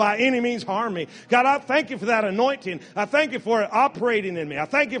nothing shall by any means harm me. God, I thank you for that anointing. I thank you for it operating in me. I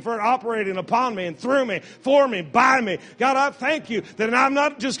thank you for it operating upon me and through me, for me, by me. God, I thank you that I'm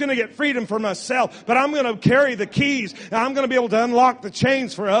not just going to get freedom for myself, but I'm going to carry the keys, and I'm going to be able to unlock the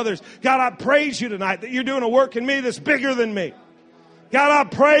chains for others. God, I praise you tonight that you're doing a work in me that's bigger than me. God, I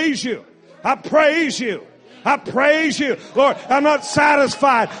praise you. I praise you. I praise you. Lord, I'm not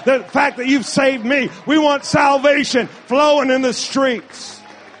satisfied with the fact that you've saved me. We want salvation flowing in the streets.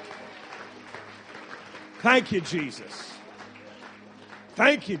 Thank you, Jesus.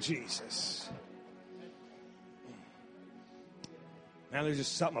 Thank you, Jesus. Man, there's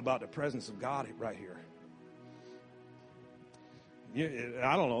just something about the presence of God right here.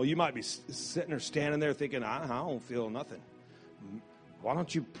 I don't know. You might be sitting or standing there thinking, I don't feel nothing. Why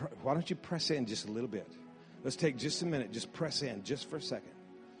don't you press in just a little bit? Let's take just a minute. Just press in just for a second.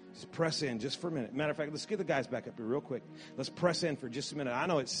 Just press in just for a minute. Matter of fact, let's get the guys back up here real quick. Let's press in for just a minute. I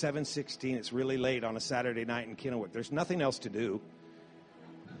know it's 7:16. It's really late on a Saturday night in Kennewick. There's nothing else to do.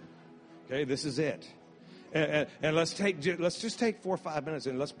 Okay, this is it. And let's just take 4 or 5 minutes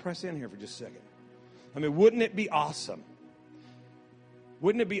and let's press in here for just a second. I mean, wouldn't it be awesome?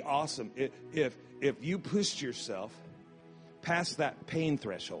 Wouldn't it be awesome if you pushed yourself past that pain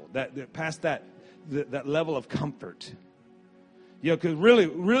threshold, past that level of comfort? You know, because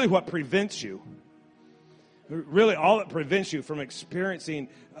really what prevents you, really all that prevents you from experiencing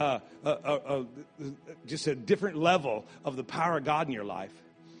just a different level of the power of God in your life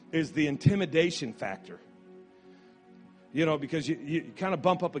is the intimidation factor. You know, because you kind of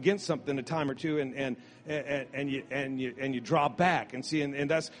bump up against something a time or two, and you draw back and see,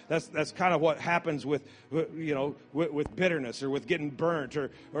 and that's kind of what happens with bitterness or with getting burnt or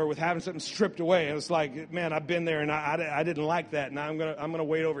with having something stripped away. And it's like, man, I've been there and I didn't like that, and I'm gonna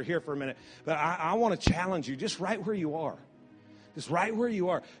wait over here for a minute. But I want to challenge you, just right where you are,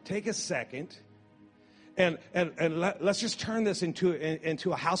 take a second, and let's just turn this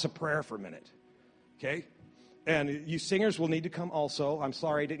into a house of prayer for a minute, okay? And you singers will need to come also. I'm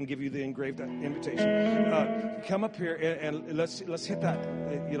sorry I didn't give you the engraved invitation. Come up here and let's hit that,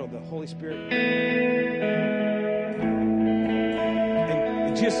 the Holy Spirit.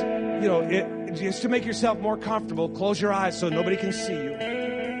 And just, just to make yourself more comfortable, close your eyes so nobody can see you.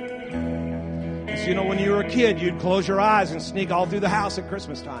 Because, when you were a kid, you'd close your eyes and sneak all through the house at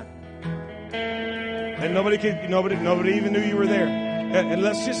Christmas time. And nobody even knew you were there. And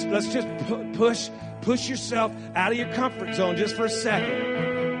let's just push yourself out of your comfort zone just for a second.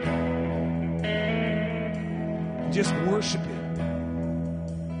 Just worship Him.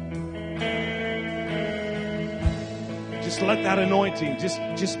 Just let that anointing,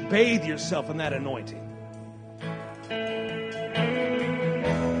 just bathe yourself in that anointing.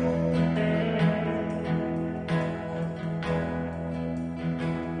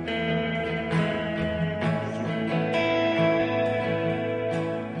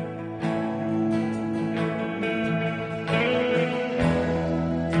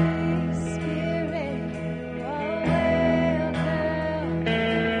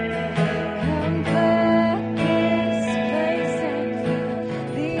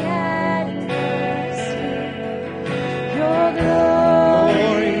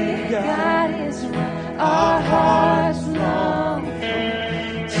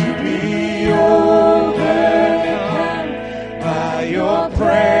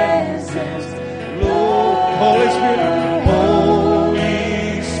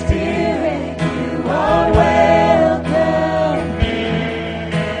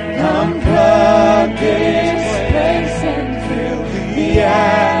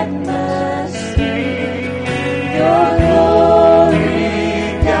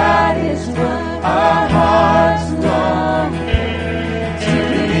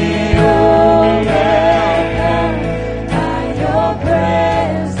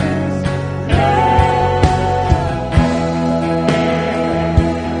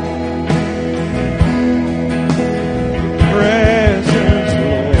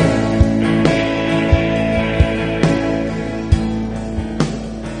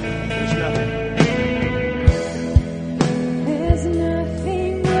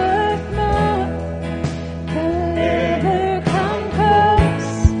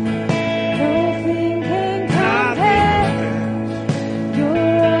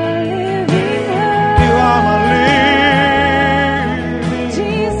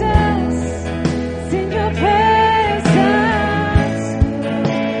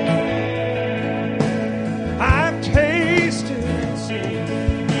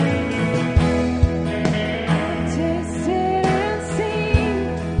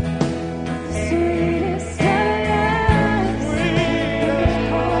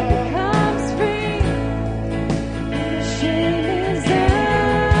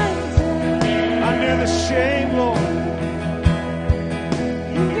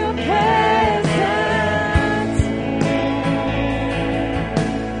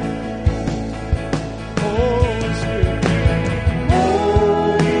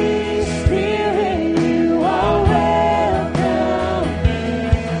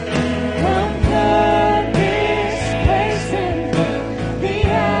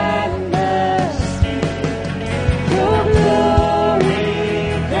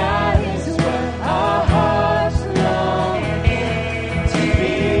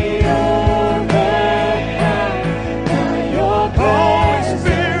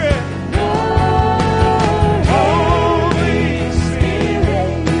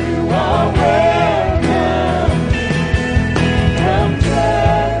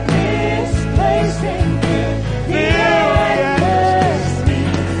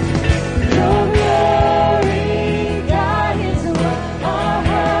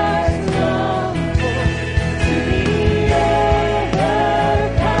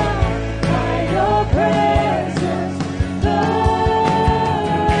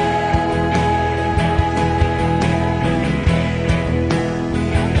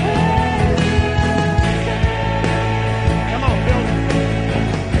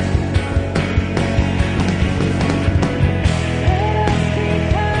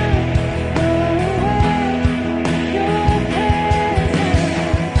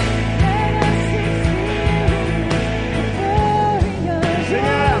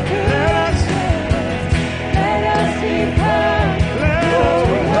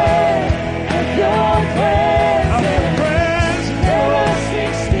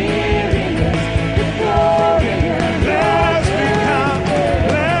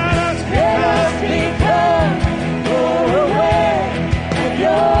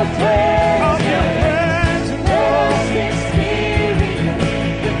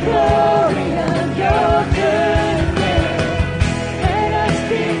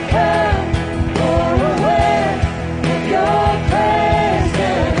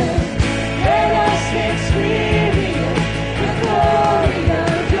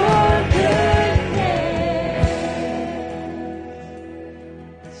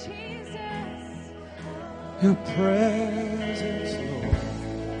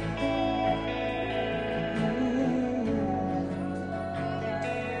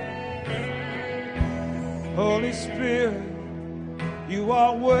 Holy Spirit, you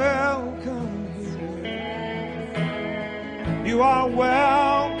are welcome here. You are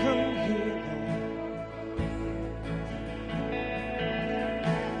welcome here.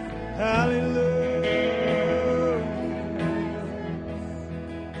 Hallelujah.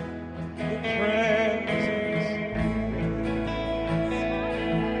 Your presence.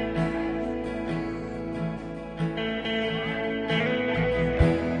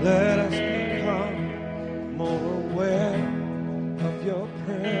 Let us become more aware of your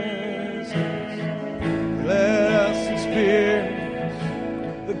presence. Let us experience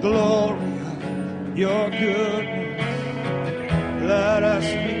the glory of your goodness. Let us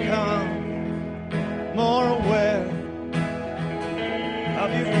become more aware of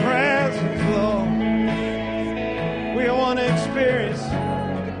your presence, Lord. We want to experience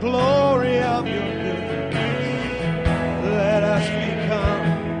the glory of your goodness. Let us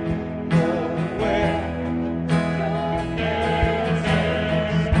become more aware.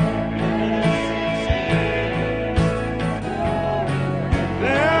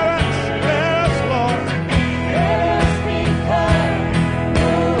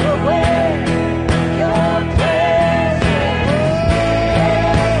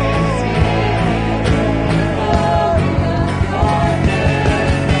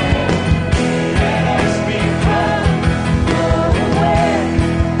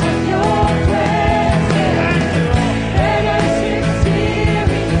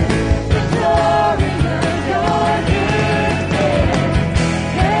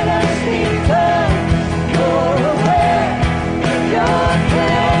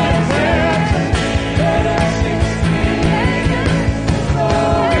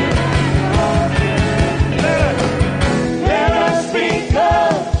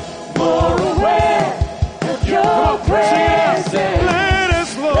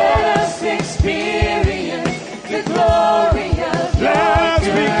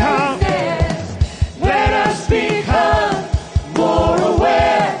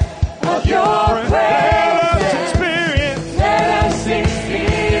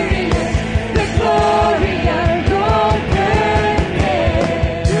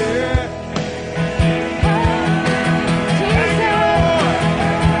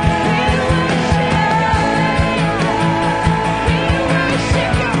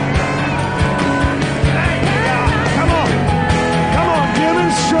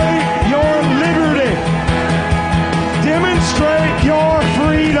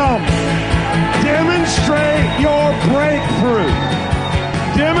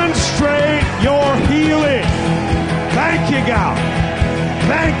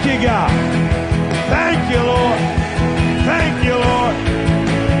 Thank you, God. Thank you, Lord. Thank you, Lord.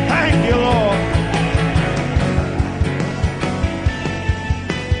 Thank you, Lord.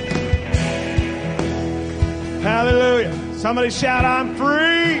 Hallelujah. Somebody shout, I'm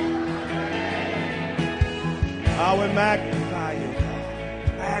free. I will magnify you,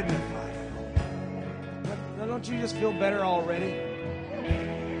 God. Magnify you. Now, don't you just feel better already?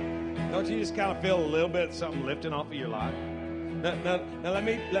 Don't you just kind of feel a little bit something lifting off of your life? Now let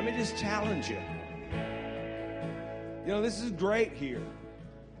me just challenge you. You know, this is great here.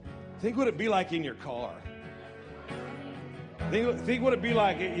 Think what it'd be like in your car. Think what it'd be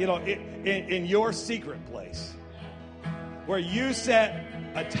like, you know, in your secret place, where you set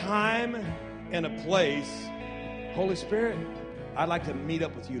a time and a place. Holy Spirit, I'd like to meet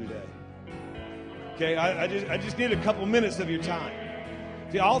up with you today. Okay, I just need a couple minutes of your time.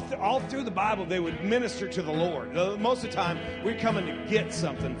 See, all through the Bible, they would minister to the Lord. Most of the time, we're coming to get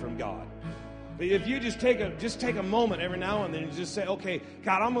something from God. But if you just take a moment every now and then and just say, okay,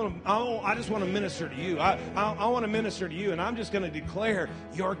 God, I just want to minister to you. I want to minister to you, and I'm just going to declare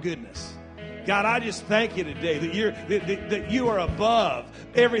your goodness. God, I just thank you today that you are above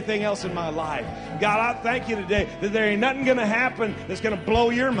everything else in my life. God, I thank you today that there ain't nothing going to happen that's going to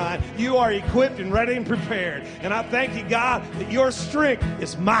blow your mind. You are equipped and ready and prepared. And I thank you, God, that your strength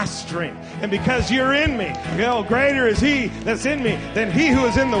is my strength. And because you're in me, you know, greater is he that's in me than he who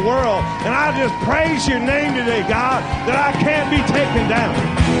is in the world. And I just praise your name today, God, that I can't be taken down.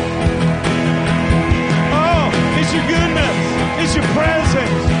 Oh, it's your goodness. It's your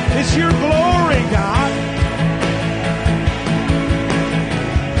presence. It's your glory, God.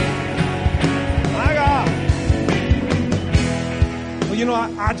 My God. Well, you know,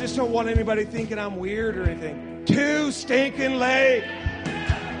 I just don't want anybody thinking I'm weird or anything. Too stinking late.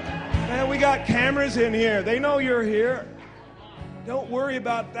 Man, we got cameras in here. They know you're here. Don't worry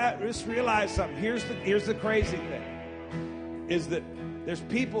about that. Just realize something. Here's the crazy thing. Is that there's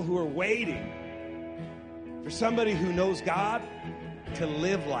people who are waiting for somebody who knows God to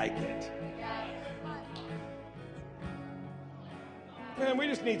live like it. Man, we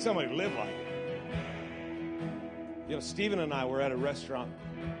just need somebody to live like it. You know, Stephen and I were at a restaurant.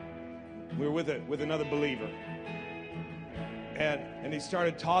 We were with another believer. And he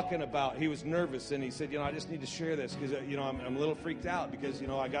started talking about, he was nervous, and he said, you know, I just need to share this because, you know, I'm a little freaked out because, you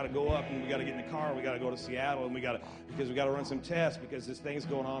know, I got to go up and we got to get in the car, we got to go to Seattle, and because we got to run some tests because this thing's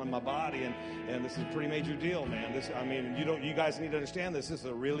going on in my body, and this is a pretty major deal, man. You guys need to understand this. This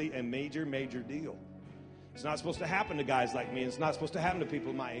is a major deal. It's not supposed to happen to guys like me. It's not supposed to happen to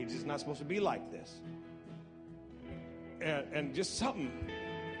people my age. It's not supposed to be like this. And just something,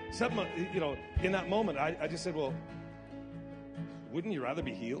 you know, in that moment, I just said, well, wouldn't you rather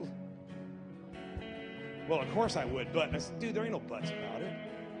be healed? Well, of course I would, but I said, dude, there ain't no buts about it.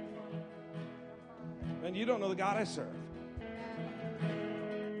 And you don't know the God I serve.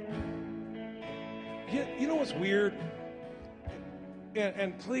 You know what's weird?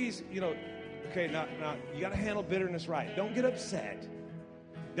 And please, you know, okay, now you got to handle bitterness right. Don't get upset.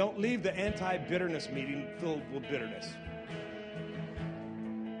 Don't leave the anti-bitterness meeting filled with bitterness.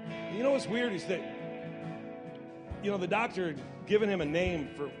 You know what's weird is that, you know, the doctor had given him a name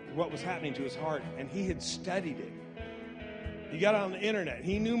for what was happening to his heart, and he had studied it. He got it on the internet.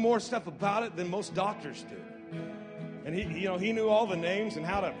 He knew more stuff about it than most doctors do. And he knew all the names and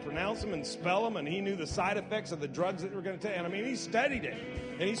how to pronounce them and spell them, and he knew the side effects of the drugs that they were going to take. And I mean, he studied it.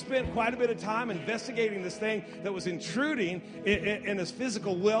 And he spent quite a bit of time investigating this thing that was intruding in his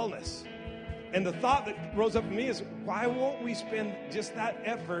physical wellness. And the thought that rose up in me is, why won't we spend just that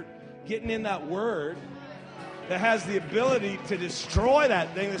effort getting in that word that has the ability to destroy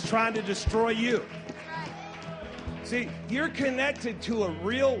that thing that's trying to destroy you? See, you're connected to a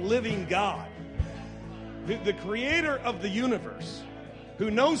real living God, the creator of the universe, who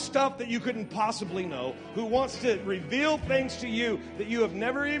knows stuff that you couldn't possibly know, who wants to reveal things to you that you have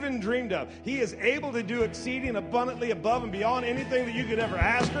never even dreamed of. He is able to do exceeding abundantly above and beyond anything that you could ever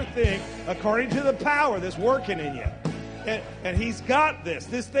ask or think, according to the power that's working in you. And he's got this.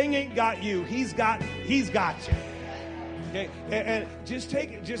 This thing ain't got you. He's got you. Okay? And just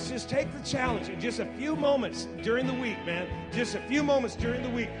take the challenge in just a few moments during the week, man. Just a few moments during the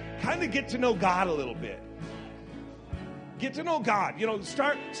week. Kind of get to know God a little bit. Get to know God. You know,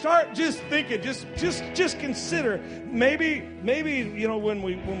 start just thinking, just consider, maybe, you know, when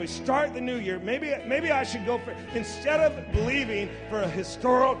we start the new year, maybe I should go for, instead of believing for a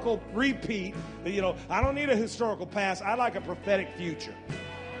historical repeat, you know, I don't need a historical past. I like a prophetic future.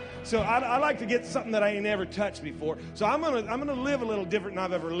 So I like to get something that I ain't never touched before. So I'm gonna live a little different than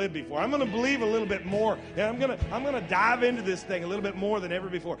I've ever lived before. I'm gonna believe a little bit more, and I'm gonna dive into this thing a little bit more than ever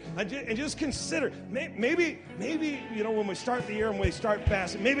before. And just consider, maybe you know, when we start the year and we start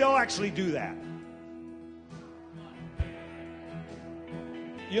fasting, maybe I'll actually do that.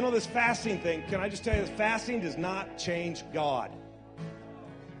 You know, this fasting thing, can I just tell you, this fasting does not change God.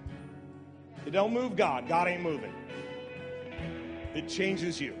 It don't move God. God ain't moving. It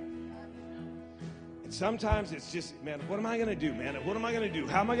changes you. Sometimes it's just, man, what am I going to do, man? What am I going to do?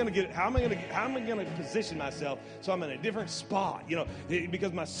 How am I going to position myself so I'm in a different spot? You know,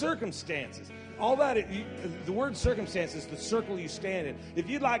 because my circumstances, all that, the word circumstance is the circle you stand in. If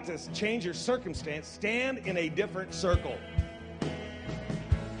you'd like to change your circumstance, stand in a different circle.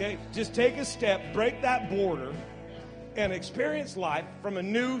 Okay? Just take a step, break that border, and experience life from a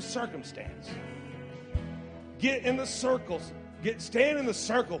new circumstance. Get in the circles. Stand in the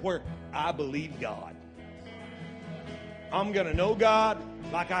circle where I believe God. I'm going to know God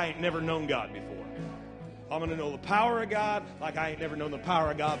like I ain't never known God before. I'm going to know the power of God like I ain't never known the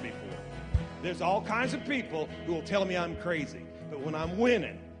power of God before. There's all kinds of people who will tell me I'm crazy. But when I'm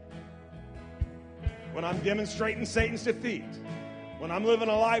winning, when I'm demonstrating Satan's defeat, when I'm living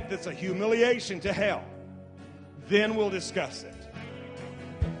a life that's a humiliation to hell, then we'll discuss it.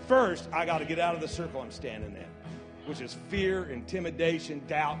 First, I got to get out of the circle I'm standing in, which is fear, intimidation,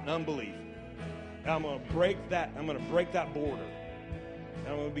 doubt, and unbelief. And I'm going to break that. I'm going to break that border. And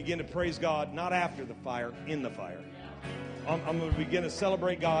I'm going to begin to praise God, not after the fire, in the fire. I'm going to begin to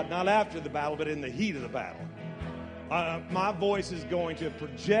celebrate God, not after the battle, but in the heat of the battle. My voice is going to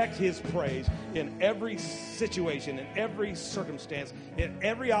project His praise in every situation, in every circumstance, in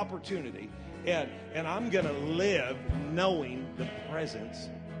every opportunity. And I'm going to live knowing the presence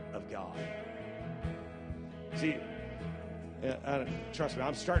of God. See, trust me,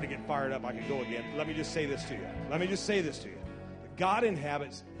 I'm starting to get fired up. I can go again. Let me just say this to you. God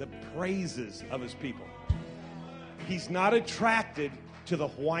inhabits the praises of His people. He's not attracted to the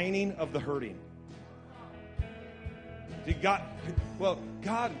whining of the hurting.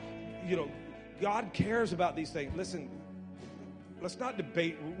 God cares about these things. Listen, let's not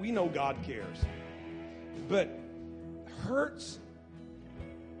debate. We know God cares. But hurts,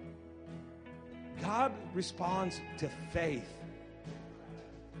 God responds to faith.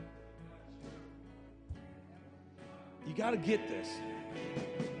 You got to get this.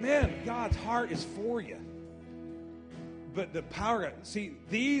 Man, God's heart is for you. But the power, see,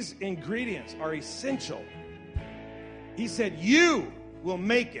 these ingredients are essential. He said, you will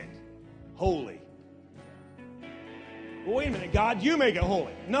make it holy. Well, wait a minute, God, you make it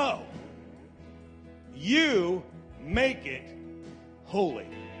holy. No. You make it holy.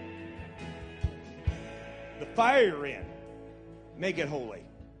 The fire you're in, make it holy.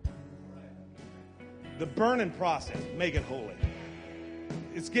 The burning process, make it holy.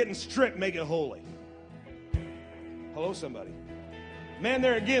 It's getting stripped, make it holy. Hello, somebody. Man,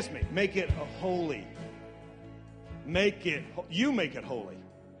 they're against me. Make it holy. You make it holy.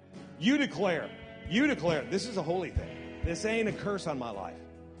 You declare, this is a holy thing. This ain't a curse on my life.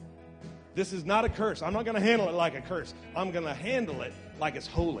 This is not a curse. I'm not going to handle it like a curse. I'm going to handle it like it's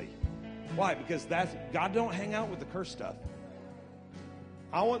holy. Why? Because God don't hang out with the curse stuff.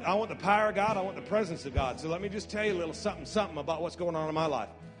 I want the power of God. I want the presence of God. So let me just tell you a little something about what's going on in my life.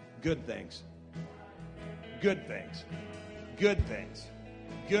 Good things. Good things. Good things.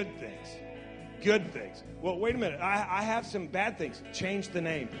 Good things. Good things. Well, wait a minute. I have some bad things. Change the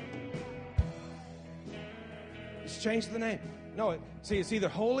name. Just change the name. No, see, it's either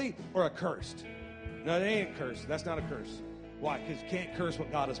holy or accursed. No, it ain't cursed. That's not a curse. Why? Because you can't curse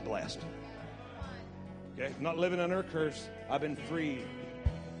what God has blessed. Okay? I'm not living under a curse. I've been freed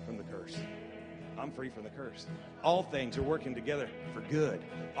from the curse. I'm free from the curse. All things are working together for good.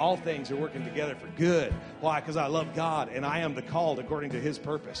 All things are working together for good. Why? Because I love God, and I am the called according to His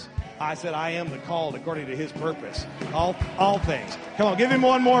purpose. I said I am the called according to His purpose. All things. Come on, give Him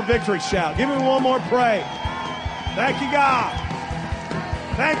one more victory shout. Give Him one more praise. Thank you, God.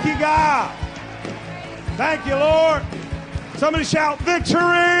 Thank you, God. Thank you, Lord. Somebody shout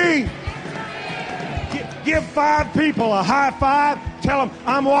victory. Give 5 people a high five. Tell them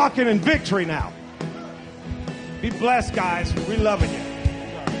I'm walking in victory now. Be blessed, guys. We're loving you.